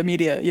how the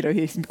media,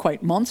 he's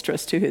quite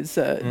monstrous to his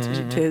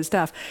to his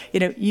staff.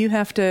 You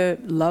have to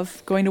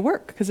love going to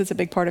work because it's a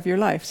big part of your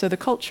life. So the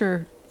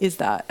culture is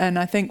that. And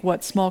I think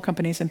what small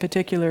companies in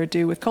particular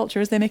do with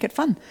culture is they make it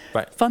fun.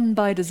 Right. Fun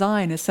by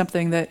design is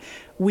something that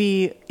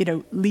we,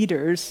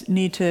 leaders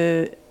need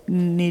to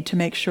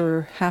make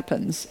sure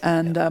happens.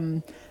 And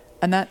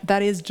and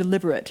that is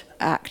deliberate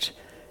act.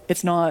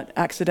 It's not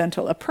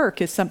accidental. A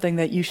perk is something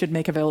that you should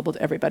make available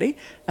to everybody.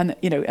 And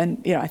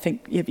I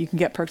think if you can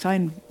get perks.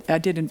 I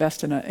did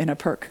invest in a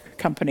perk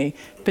company,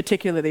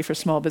 particularly for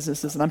small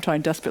businesses, and I'm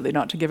trying desperately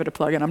not to give it a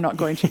plug, and I'm not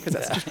going to because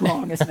that's just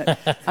wrong, isn't it?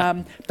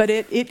 But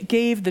it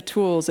gave the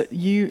tools that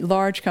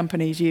large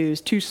companies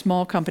use to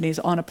small companies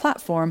on a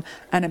platform,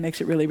 and it makes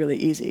it really, really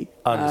easy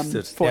for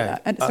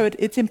that. And so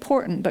it's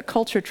important, but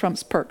culture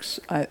trumps perks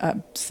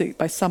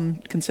by some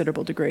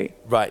considerable degree.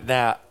 Right,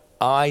 now,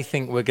 I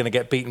think we're going to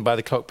get beaten by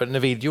the clock, but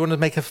Naveed, do you want to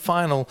make a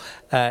final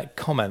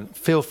comment?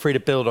 Feel free to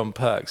build on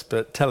perks,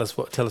 but tell us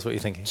what you're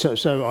thinking. So I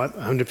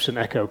 100%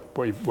 echo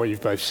what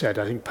you've both said.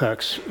 I think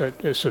perks,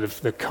 sort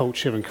of the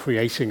culture and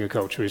creating a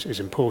culture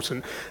is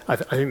important. I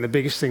think the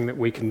biggest thing that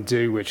we can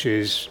do, which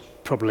is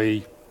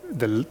probably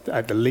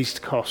at the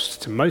least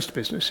cost to most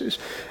businesses,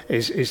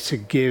 is to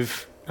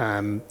give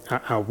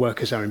our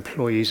workers, our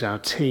employees, our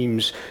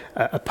teams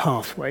a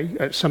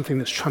pathway, something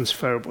that's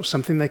transferable,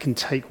 something they can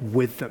take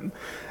with them.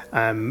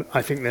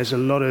 I think there's a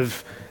lot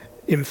of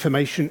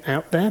information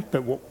out there,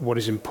 but what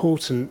is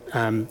important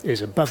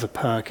is above a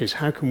perk is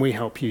how can we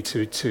help you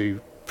to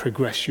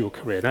progress your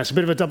career. That's a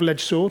bit of a double-edged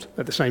sword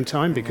at the same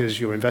time because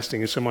you're investing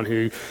in someone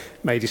who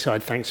may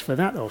decide, thanks for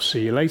that, I'll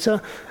see you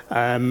later.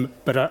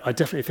 But I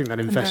definitely think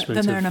that investment...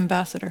 Then they're an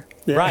ambassador.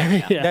 Yeah.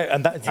 Right, yeah. No,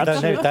 and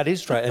that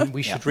is right. And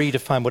we should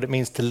redefine what it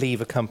means to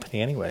leave a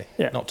company anyway,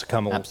 not to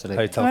come all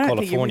Hotel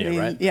California,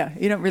 right? Yeah,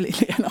 you don't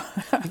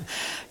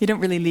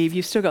really leave.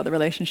 You've still got the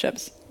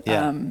relationships,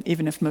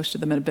 even if most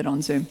of them have been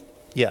on Zoom.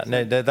 Yeah,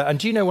 and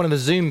do you know one of the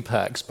Zoom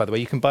perks, by the way?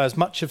 You can buy as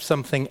much of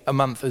something a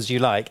month as you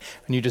like,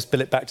 and you just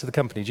bill it back to the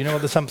company. Do you know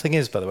what the something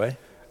is, by the way?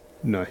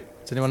 No.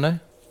 Does anyone know?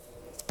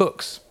 It's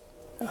books.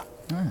 Oh.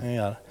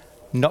 Yeah.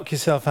 Knock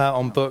yourself out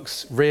on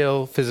books,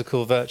 real,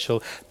 physical,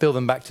 virtual, bill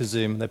them back to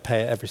Zoom. They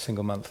pay it every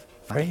single month.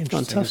 Very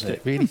interesting, isn't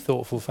it? Really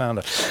thoughtful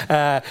founder.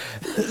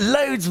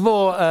 Loads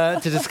more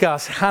to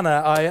discuss.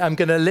 Hannah, I am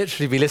going to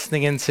literally be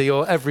listening into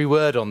your every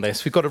word on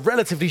this. We've got a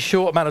relatively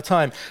short amount of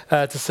time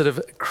to sort of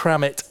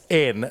cram it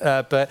in,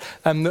 but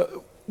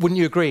wouldn't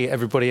you agree,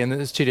 everybody in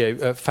the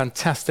studio? A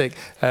fantastic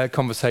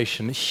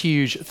conversation.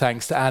 Huge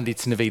thanks to Andy,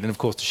 to Naveed, and of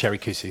course to Sherry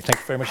Coutu. Thank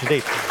you very much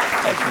indeed.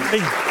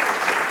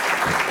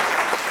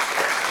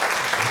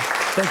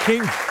 Thank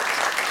you.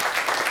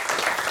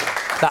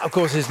 That, of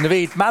course, is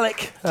Naveed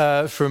Malik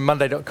from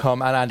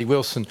Monday.com and Andy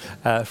Wilson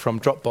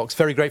from Dropbox.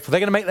 Very grateful. They're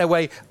going to make their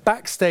way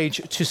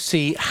backstage to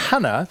see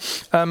Hannah.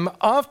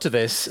 After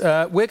this,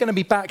 we're going to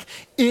be back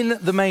in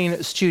the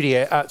main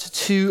studio at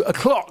 2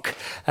 o'clock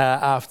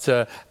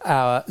after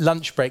our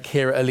lunch break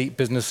here at Elite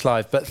Business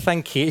Live. But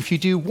thank you. If you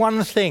do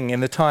one thing in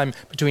the time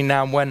between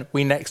now and when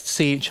we next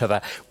see each other,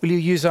 will you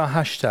use our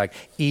hashtag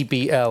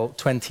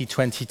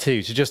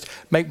EBL2022 to just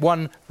make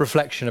one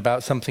reflection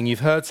about something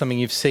you've heard, something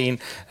you've seen?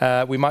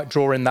 We might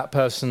draw in that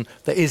person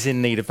that is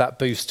in need of that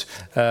boost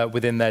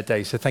within their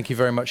day. So thank you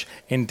very much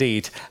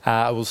indeed.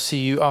 I will see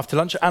you after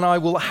lunch, and I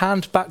will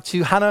hand back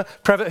to Hannah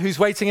Previtt, who's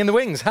waiting in the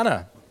wings.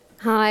 Hannah.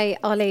 Hi,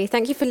 Ollie.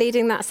 Thank you for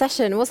leading that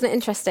session. Wasn't it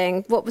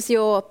interesting? What was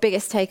your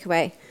biggest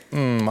takeaway?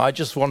 I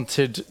just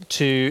wanted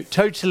to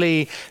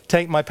totally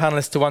take my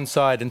panellists to one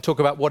side and talk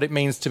about what it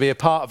means to be a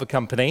part of a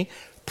company,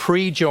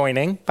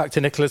 pre-joining, back to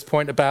Nicola's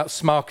point about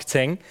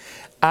smarketing,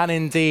 and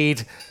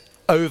indeed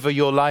over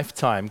your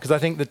lifetime. Because I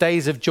think the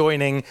days of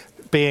joining,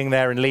 being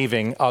there and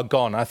leaving are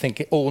gone. I think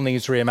it all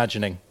needs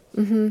reimagining.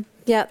 Mm-hmm.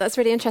 Yeah, that's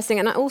really interesting.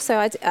 And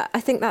I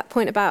think that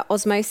point about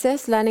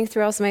osmosis, learning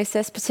through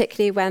osmosis,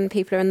 particularly when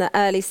people are in the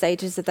early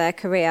stages of their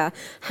career,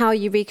 how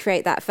you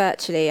recreate that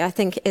virtually, I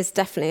think is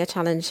definitely a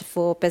challenge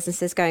for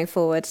businesses going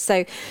forward.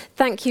 So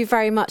thank you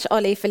very much,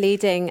 Ollie, for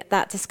leading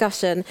that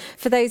discussion.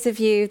 For those of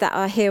you that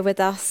are here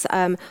with us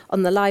on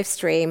the live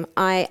stream,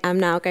 I am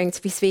now going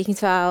to be speaking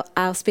to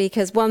our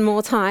speakers one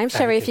more time.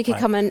 Sherry, if you could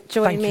come and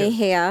join me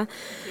here.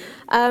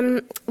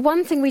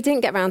 One thing we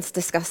didn't get around to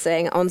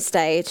discussing on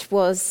stage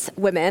was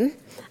women.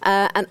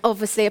 And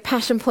obviously a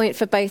passion point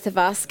for both of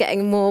us,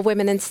 getting more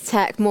women into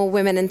tech, more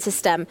women into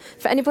STEM.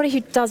 For anybody who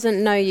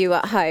doesn't know you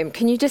at home,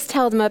 can you just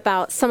tell them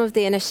about some of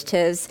the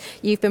initiatives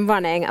you've been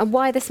running and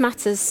why this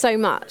matters so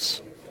much?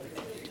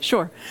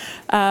 Sure.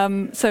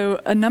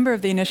 So a number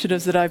of the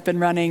initiatives that I've been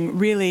running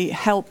really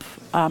help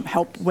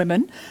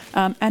women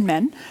and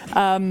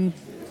men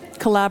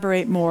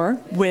collaborate more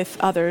with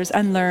others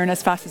and learn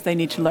as fast as they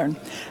need to learn.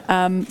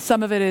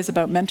 Some of it is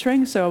about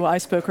mentoring. So I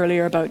spoke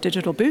earlier about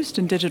Digital Boost,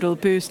 and Digital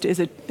Boost is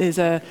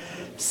a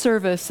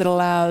service that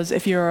allows,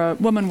 if you're a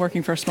woman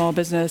working for a small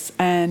business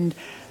and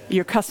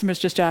your customers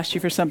just asked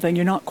you for something,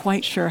 you're not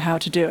quite sure how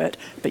to do it,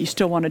 but you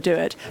still want to do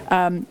it,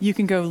 you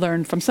can go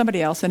learn from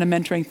somebody else in a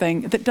mentoring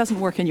thing that doesn't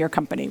work in your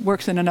company,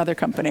 works in another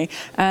company.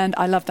 And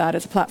I love that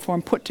as a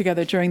platform put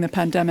together during the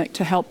pandemic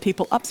to help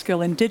people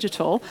upskill in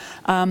digital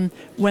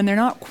when they're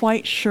not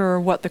quite sure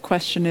what the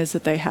question is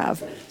that they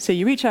have. So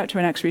you reach out to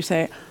an expert, you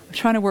say, I'm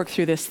trying to work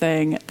through this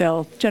thing,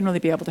 they'll generally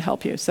be able to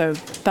help you. So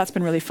that's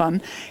been really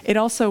fun. It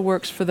also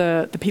works for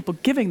the people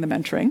giving the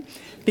mentoring,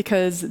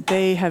 because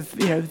they have,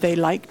 they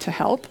like to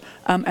help,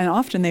 and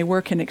often they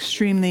work in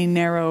extremely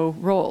narrow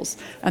roles.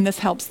 And this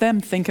helps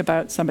them think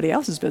about somebody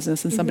else's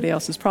business and somebody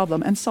else's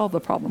problem and solve the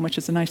problem, which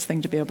is a nice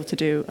thing to be able to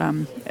do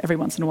every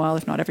once in a while,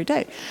 if not every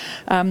day.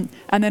 And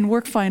then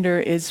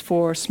Workfinder is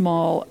for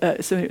small,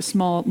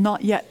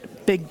 not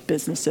yet big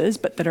businesses,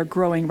 but that are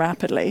growing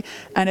rapidly.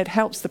 And it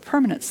helps the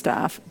permanent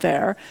staff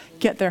there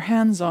get their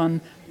hands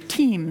on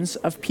teams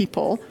of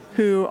people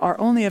who are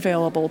only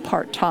available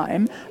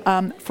part-time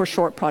for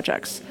short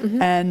projects,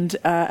 and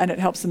it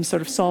helps them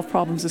sort of solve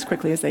problems as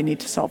quickly as they need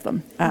to solve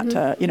them at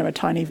a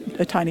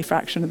tiny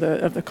fraction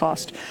of the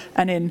cost,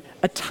 and in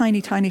a tiny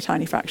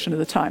fraction of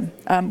the time,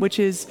 which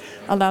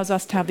allows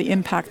us to have the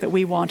impact that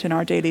we want in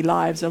our daily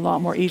lives a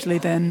lot more easily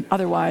than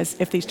otherwise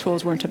if these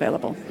tools weren't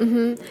available.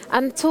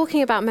 And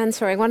talking about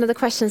mentoring, one of the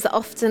questions that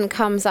often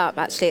comes up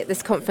actually at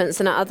this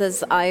conference and at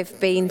others I've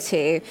been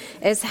to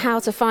is how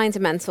to find a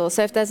mentor.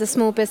 So if there's a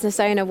small business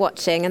owner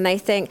watching and they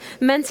think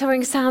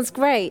mentoring sounds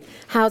great,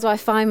 how do I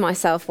find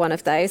myself one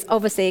of those?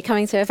 Obviously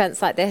coming to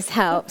events like this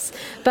helps,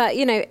 but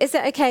is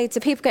it okay, do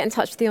people get in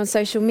touch with you on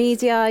social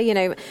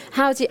media?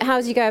 How do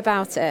you go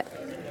about it?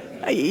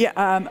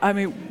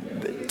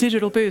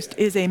 Digital Boost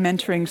is a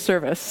mentoring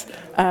service.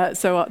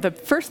 So the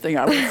first thing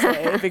I would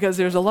say, because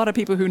there's a lot of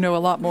people who know a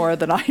lot more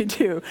than I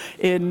do,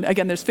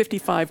 again, there's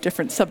 55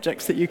 different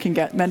subjects that you can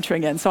get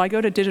mentoring in. So I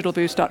go to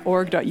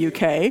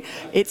digitalboost.org.uk.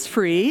 It's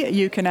free.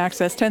 You can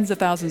access tens of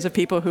thousands of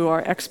people who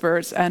are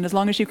experts. And as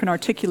long as you can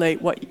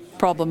articulate what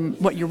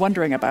you're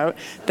wondering about,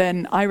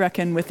 then I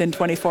reckon within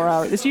 24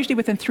 hours, it's usually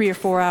within 3 or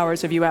 4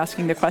 hours of you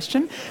asking the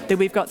question, that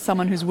we've got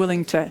someone who's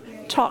willing to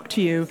talk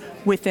to you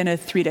within a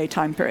 3-day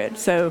time period.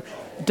 So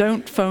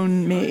don't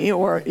phone me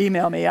or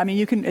email me. I mean,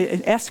 you can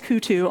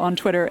Coutu on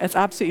Twitter. It's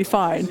absolutely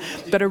fine.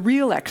 But a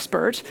real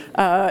expert,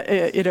 in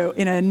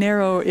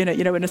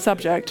a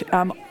subject.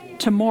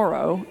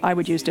 Tomorrow, I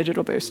would use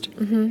Digital Boost.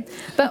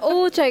 But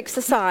all jokes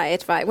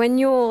aside, right? When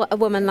you're a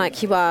woman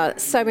like you are,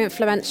 so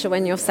influential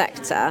in your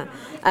sector.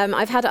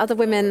 I've had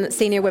other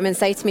senior women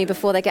say to me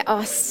before, they get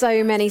asked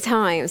so many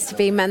times to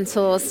be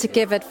mentors, to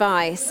give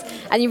advice,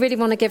 and you really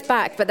want to give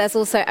back, but there's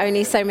also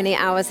only so many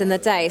hours in the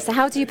day. So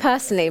how do you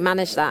personally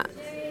manage that?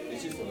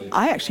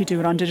 I actually do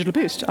it on Digital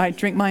Boost. I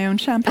drink my own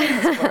champagne.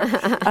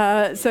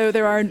 So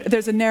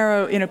there's a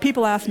narrow,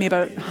 people ask me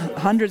about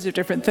hundreds of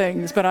different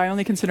things, but I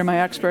only consider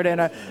my expert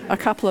in a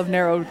couple of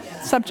narrow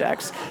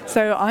subjects.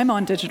 So I'm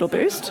on Digital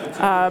Boost,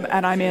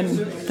 and I'm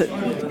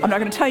not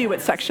going to tell you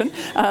what section,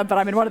 but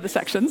I'm in one of the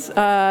sections,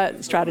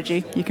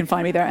 strategy. You can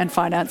find me there, and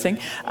financing,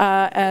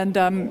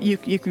 and you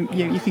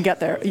can get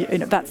there.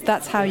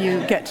 That's how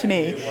you get to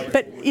me.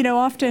 But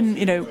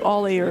often,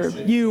 Ollie or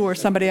you or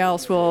somebody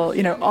else will,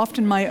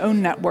 often my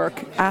own network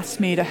asks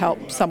me to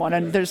help someone,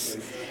 and there's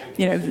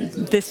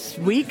this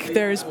week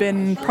there's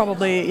been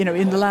probably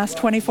in the last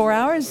 24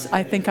 hours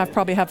I think I've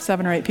probably have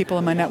 7 or 8 people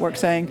in my network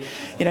saying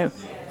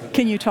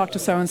can you talk to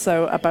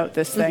so-and-so about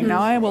this thing?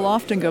 Now, I will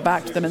often go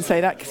back to them and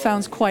say, that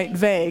sounds quite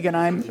vague, and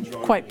I'm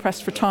quite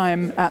pressed for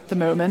time at the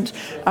moment.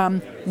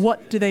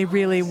 What do they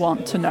really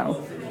want to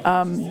know?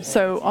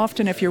 So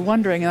often if you're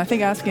wondering, and I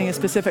think asking a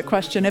specific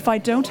question, if I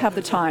don't have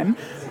the time,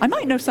 I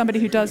might know somebody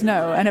who does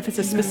know. And if it's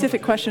a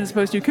specific question as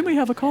opposed to, can we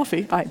have a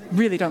coffee? I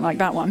really don't like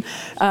that one.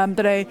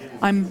 But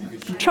I'm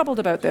troubled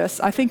about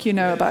this. I think you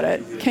know about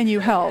it. Can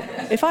you help?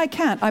 If I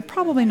can't, I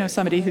probably know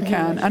somebody who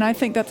can. And I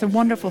think that's a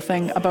wonderful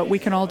thing about we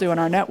can all do in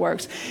our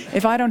networks.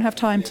 If I don't have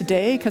time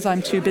today because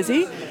I'm too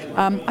busy,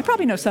 I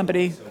probably know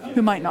somebody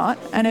who might not.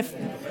 And if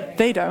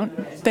they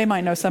don't, they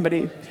might know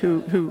somebody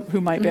who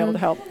might be able to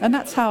help. And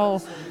that's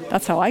how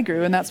I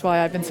grew, and that's why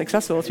I've been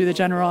successful, through the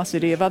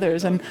generosity of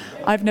others. And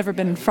I've never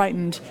been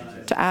frightened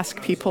to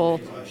ask people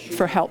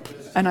for help.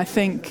 And I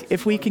think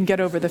if we can get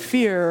over the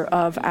fear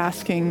of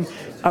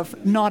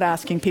not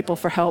asking people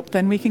for help,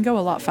 then we can go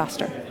a lot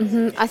faster.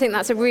 I think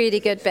that's a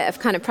really good bit of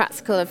kind of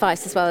practical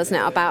advice as well, isn't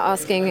it, about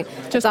asking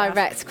a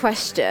direct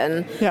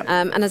question. Yeah.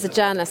 And as a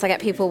journalist, I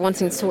get people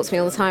wanting to talk to me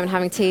all the time and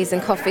having teas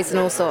and coffees and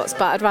all sorts,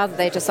 but I'd rather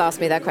they just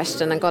ask me their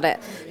question and got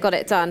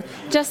it done.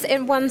 Just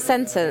in one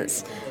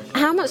sentence,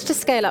 how much do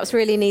scale-ups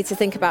really need to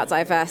think about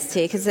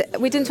diversity? Because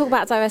we didn't talk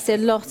about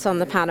diversity a lot on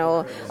the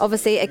panel.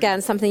 Obviously,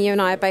 again, something you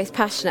and I are both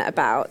passionate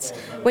about.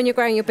 When you're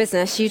growing your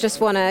business, you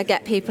just want to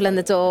get people in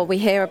the door. We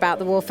hear about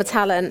the war for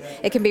talent.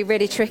 It can be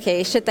really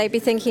tricky. Should they be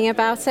thinking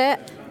about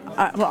it?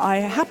 Well, I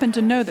happen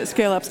to know that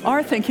scale-ups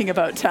are thinking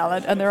about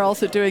talent, and they're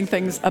also doing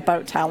things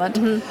about talent.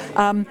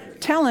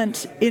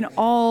 Talent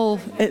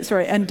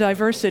and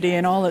diversity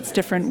in all its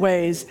different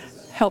ways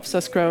helps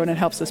us grow, and it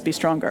helps us be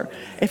stronger.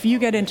 If you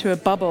get into a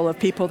bubble of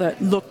people that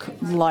look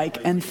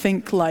like and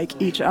think like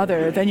each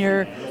other, then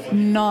you're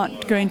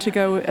not going to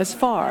go as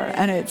far,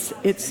 and it's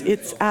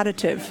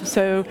additive.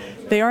 So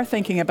they are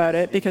thinking about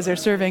it because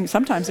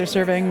sometimes they're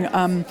serving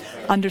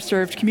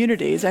underserved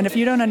communities. And if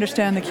you don't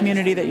understand the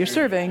community that you're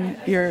serving,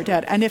 you're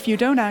dead. And if you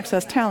don't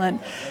access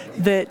talent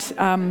that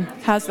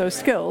has those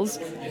skills,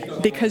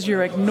 because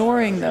you're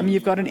ignoring them,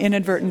 you've got an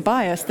inadvertent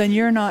bias, then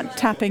you're not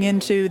tapping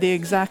into the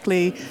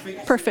exactly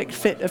perfect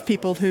fit of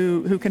people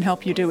who can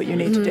help you do what you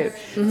need to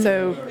do.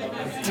 So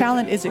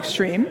talent is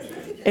extreme.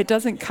 It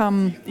doesn't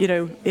come,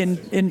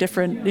 in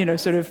different,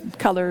 sort of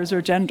colors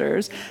or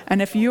genders.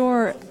 And if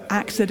you're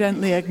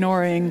accidentally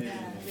ignoring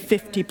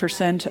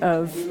 50%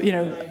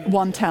 of,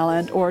 one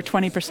talent or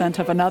 20%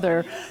 of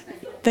another,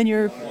 then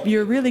you're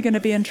really going to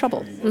be in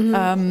trouble.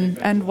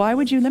 And why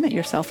would you limit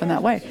yourself in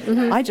that way?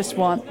 I just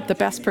want the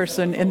best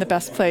person in the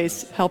best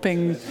place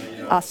helping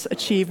us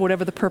achieve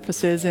whatever the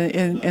purpose is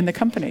in the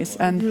companies.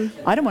 And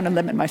I don't want to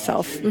limit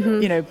myself,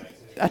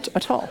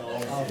 at all.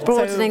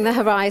 Broadening the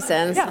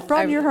horizons. Yeah,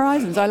 broaden your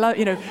horizons. I love,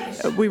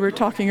 we were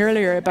talking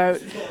earlier about,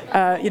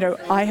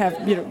 I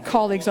have,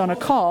 colleagues on a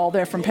call.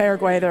 They're from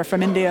Paraguay, they're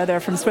from India,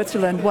 they're from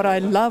Switzerland. What I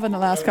love in the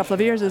last couple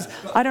of years is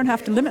I don't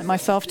have to limit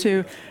myself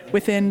to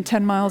within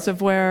 10 miles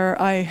of where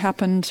I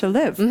happen to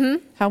live.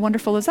 How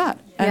wonderful is that?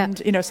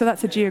 And, so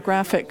that's a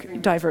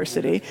geographic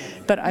diversity.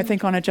 But I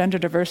think on a gender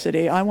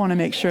diversity, I want to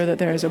make sure that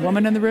there is a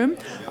woman in the room.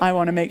 I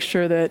want to make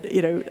sure that,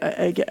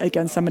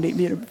 again,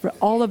 somebody,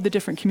 all of the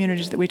different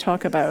communities that we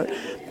talk about.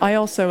 I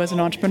also, as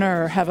an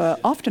entrepreneur,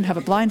 often have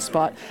a blind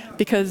spot,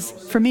 because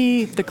for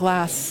me, the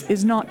glass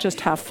is not just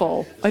half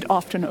full. It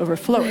often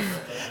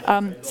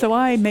overfloweth. So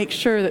I make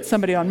sure that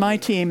somebody on my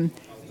team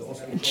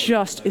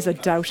just is a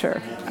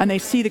doubter, and they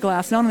see the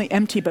glass not only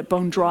empty but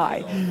bone dry.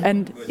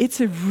 And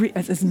it's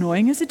as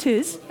annoying as it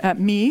is at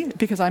me,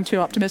 because I'm too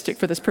optimistic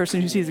for this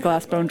person who sees the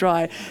glass bone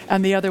dry,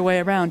 and the other way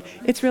around.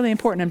 It's really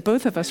important, and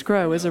both of us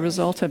grow as a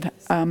result of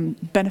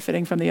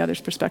benefiting from the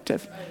other's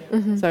perspective.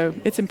 So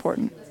it's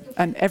important.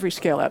 And every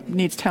scale-up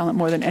needs talent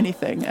more than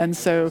anything. And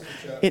so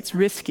it's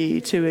risky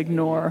to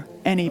ignore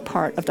any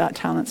part of that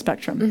talent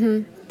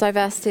spectrum.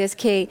 Diversity is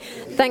key.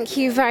 Thank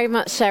you very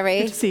much,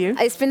 Sherry. Good to see you.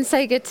 It's been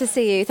so good to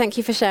see you. Thank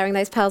you for sharing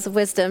those pearls of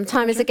wisdom.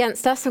 Time is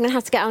against us. I'm going to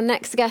have to get our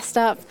next guest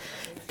up.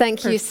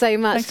 Thank you so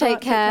much.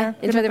 Take care.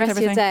 Enjoy the rest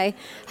of your day.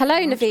 Hello,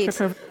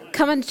 Naveed.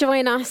 Come and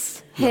join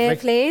us here,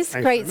 please.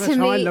 Great to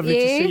meet you. Lovely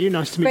to see you.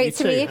 Nice to meet you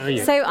too. How are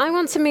you? So I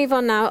want to move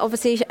on now.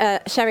 Obviously,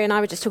 Sherry and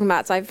I were just talking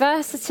about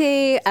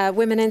diversity,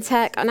 women in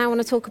tech. I now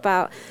want to talk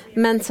about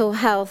mental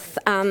health.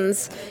 And,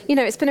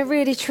 it's been a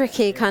really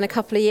tricky kind of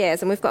couple of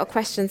years. And we've got a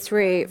question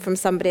through from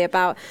somebody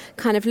about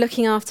kind of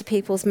looking after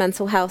people's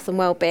mental health and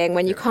well-being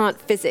when you can't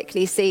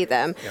physically see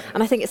them.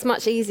 And I think it's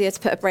much easier to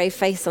put a brave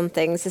face on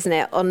things, isn't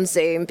it, on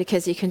Zoom,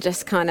 because you can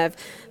just kind of,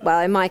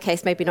 well, in my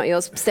case, maybe not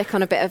yours, stick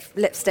on a bit of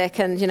lipstick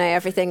and,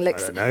 everything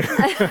looks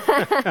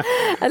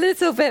a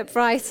little bit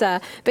brighter.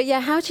 But yeah,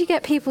 how do you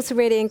get people to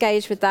really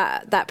engage with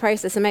that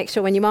process and make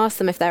sure when you ask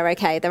them if they're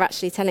okay, they're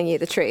actually telling you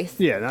the truth?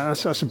 Yeah,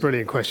 that's a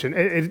brilliant question.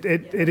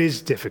 It is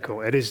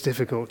difficult. It is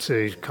difficult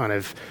to kind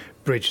of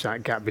bridge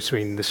that gap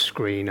between the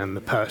screen and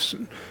the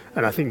person.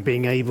 And I think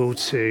being able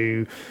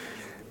to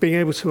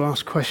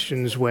ask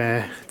questions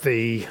where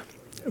the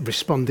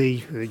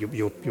respondee,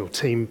 your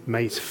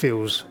teammate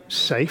feels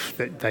safe,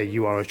 that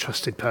you are a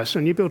trusted person,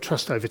 and you build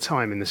trust over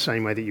time in the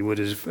same way that you would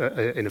as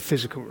in a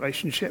physical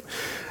relationship.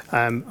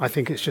 I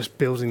think it's just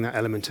building that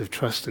element of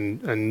trust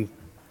and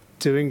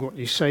doing what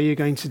you say you're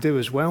going to do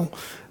as well.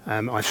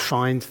 I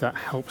find that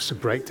helps to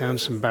break down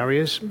some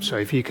barriers. So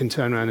if you can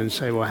turn around and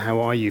say, well,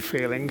 how are you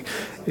feeling?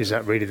 Is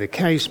that really the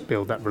case?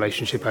 Build that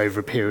relationship over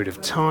a period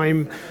of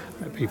time.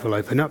 People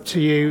open up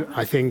to you.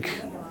 I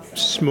think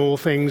small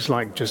things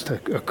like just a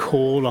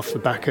call off the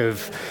back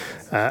of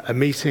a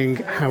meeting.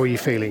 How are you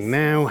feeling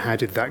now? How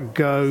did that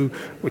go?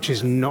 Which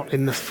is not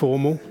in the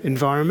formal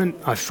environment,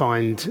 I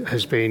find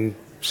has been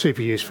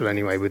super useful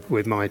anyway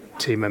with my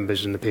team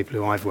members and the people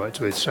who I've worked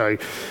with. So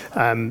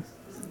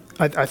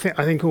I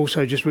think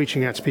also just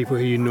reaching out to people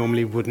who you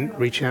normally wouldn't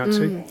reach out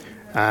to.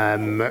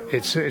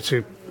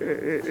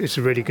 It's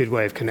a really good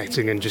way of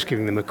connecting and just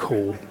giving them a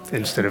call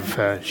instead of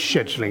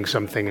scheduling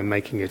something and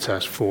making it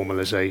as formal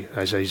as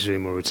a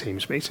Zoom or a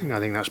Teams meeting. I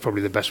think that's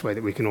probably the best way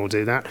that we can all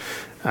do that.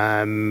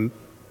 That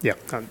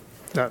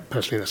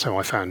personally, that's how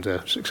I found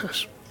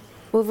success.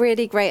 Well,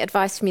 really great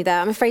advice from you there.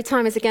 I'm afraid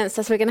time is against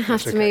us. We're going to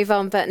have to move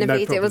on. But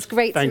Naveed, it was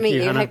great to meet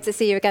you. Hannah. Hope to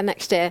see you again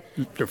next year.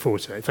 Look forward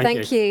to it.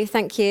 Thank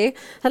you.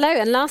 Hello,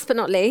 and last but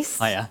not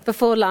least, Hiya.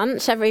 Before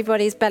lunch,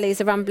 everybody's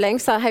bellies are rumbling.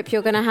 So I hope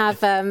you're going to have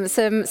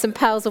some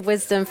pearls of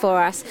wisdom for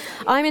us.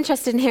 I'm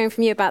interested in hearing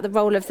from you about the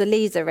role of the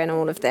leader in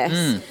all of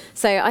this.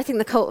 So I think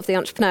the cult of the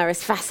entrepreneur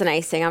is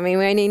fascinating. I mean,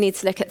 we only need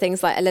to look at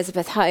things like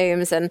Elizabeth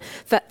Holmes and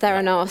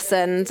Theranos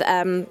and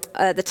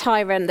the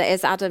tyrant that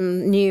is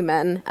Adam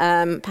Newman.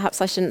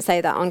 Perhaps I shouldn't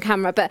say that on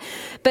camera, but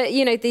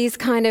you know, these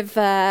kind of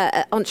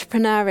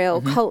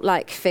entrepreneurial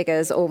cult-like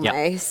figures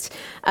almost.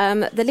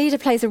 The leader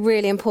plays a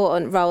really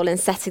important role in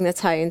setting the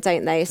tone,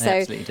 don't they? So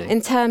absolutely do. In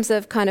terms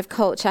of kind of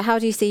culture, how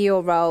do you see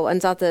your role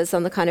and others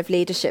on the kind of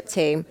leadership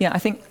team? Yeah, I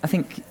think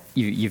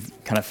you've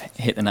kind of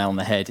hit the nail on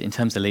the head in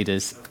terms of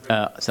leaders.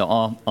 So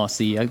our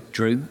CEO,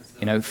 Drew,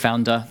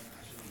 founder,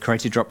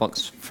 created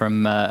Dropbox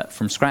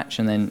from scratch,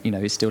 and then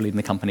is still leading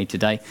the company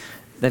today.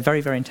 They're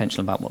very, very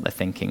intentional about what they're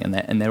thinking,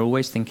 and they're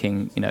always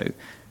thinking,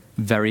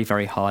 very,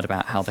 very hard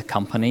about how the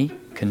company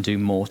can do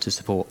more to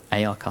support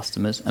A, our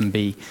customers, and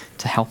B,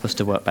 to help us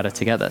to work better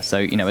together. So,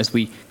 as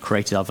we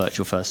created our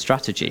virtual first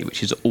strategy,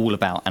 which is all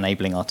about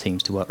enabling our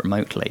teams to work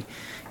remotely,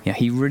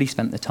 he really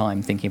spent the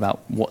time thinking about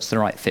what's the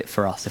right fit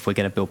for us if we're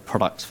going to build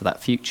products for that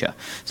future.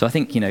 So I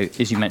think,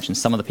 as you mentioned,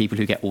 some of the people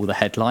who get all the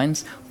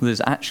headlines, well,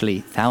 there's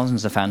actually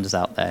thousands of founders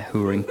out there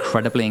who are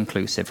incredibly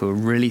inclusive, who are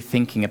really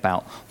thinking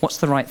about what's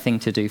the right thing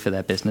to do for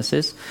their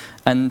businesses.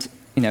 And,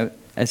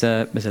 as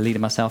a leader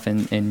myself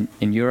in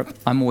Europe,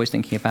 I'm always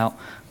thinking about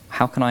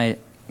how can I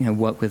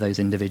work with those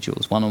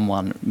individuals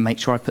one-on-one, make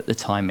sure I put the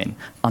time in,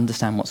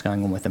 understand what's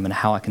going on with them and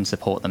how I can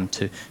support them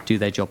to do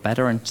their job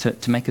better and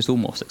to make us all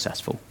more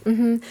successful.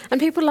 And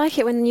people like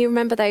it when you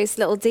remember those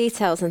little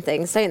details and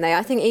things, don't they?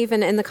 I think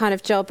even in the kind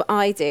of job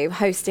I do,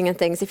 hosting and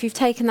things, if you've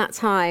taken that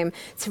time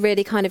to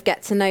really kind of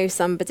get to know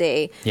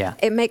somebody,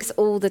 it makes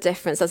all the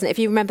difference, doesn't it? If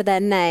you remember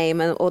their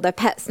name or their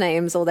pets'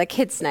 names or their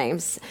kids'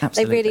 names,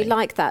 Absolutely. They really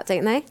like that,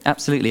 don't they?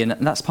 Absolutely, and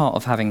that's part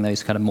of having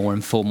those kind of more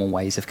informal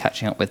ways of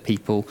catching up with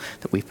people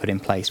that we've put in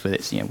place. Whether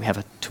it's, we have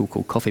a tool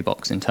called Coffee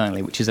Box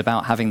internally, which is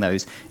about having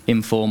those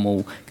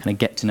informal kind of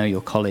get to know your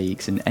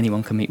colleagues, and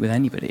anyone can meet with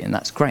anybody, and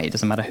that's great. It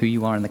doesn't matter who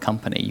you are in the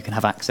company, you can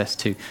have access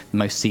to the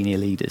most senior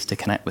leaders to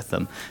connect with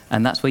them,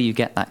 and that's where you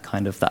get that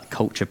kind of that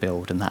culture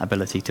build and that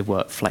ability to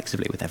work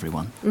flexibly with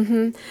everyone.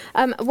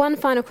 One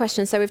final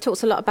question. So we've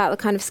talked a lot about the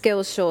kind of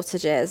skills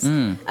shortages.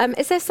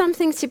 Is there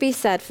something to be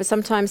said for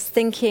sometimes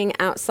thinking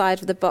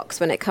outside of the box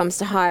when it comes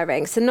to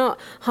hiring? So not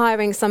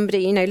hiring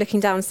somebody,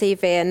 looking down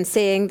CV and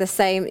seeing the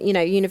same,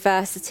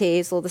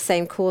 universities or the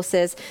same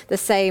courses, the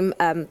same,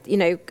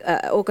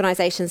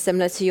 organisations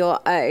similar to your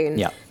own,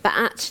 but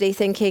actually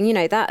thinking,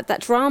 that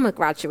drama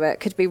graduate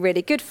could be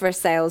really good for a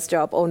sales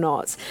job or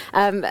not.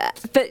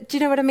 But do you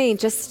know what I mean?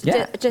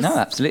 No,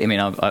 absolutely. I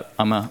mean,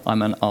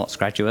 I'm an arts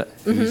graduate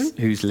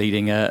who's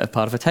leading a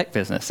part of a tech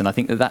business, and I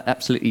think that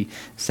absolutely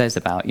says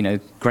about,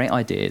 great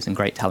ideas and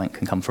great talent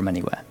can come from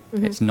anywhere.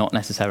 It's not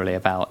necessarily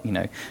about,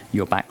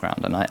 your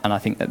background, and I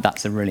think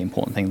that's a really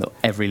important thing that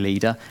every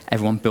leader,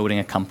 everyone building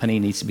a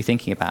company needs to be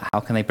thinking about. How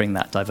can they bring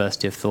that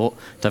diversity of thought,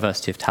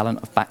 diversity of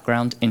talent, of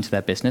background into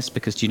their business?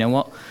 Because do you know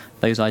what?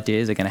 Those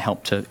ideas are going to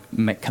help to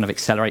kind of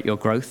accelerate your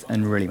growth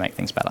and really make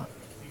things better.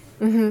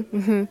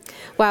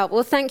 Wow.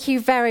 Well, thank you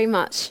very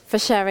much for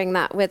sharing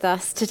that with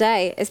us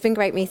today. It's been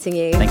great meeting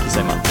you. Thank you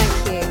so much.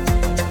 Thank you.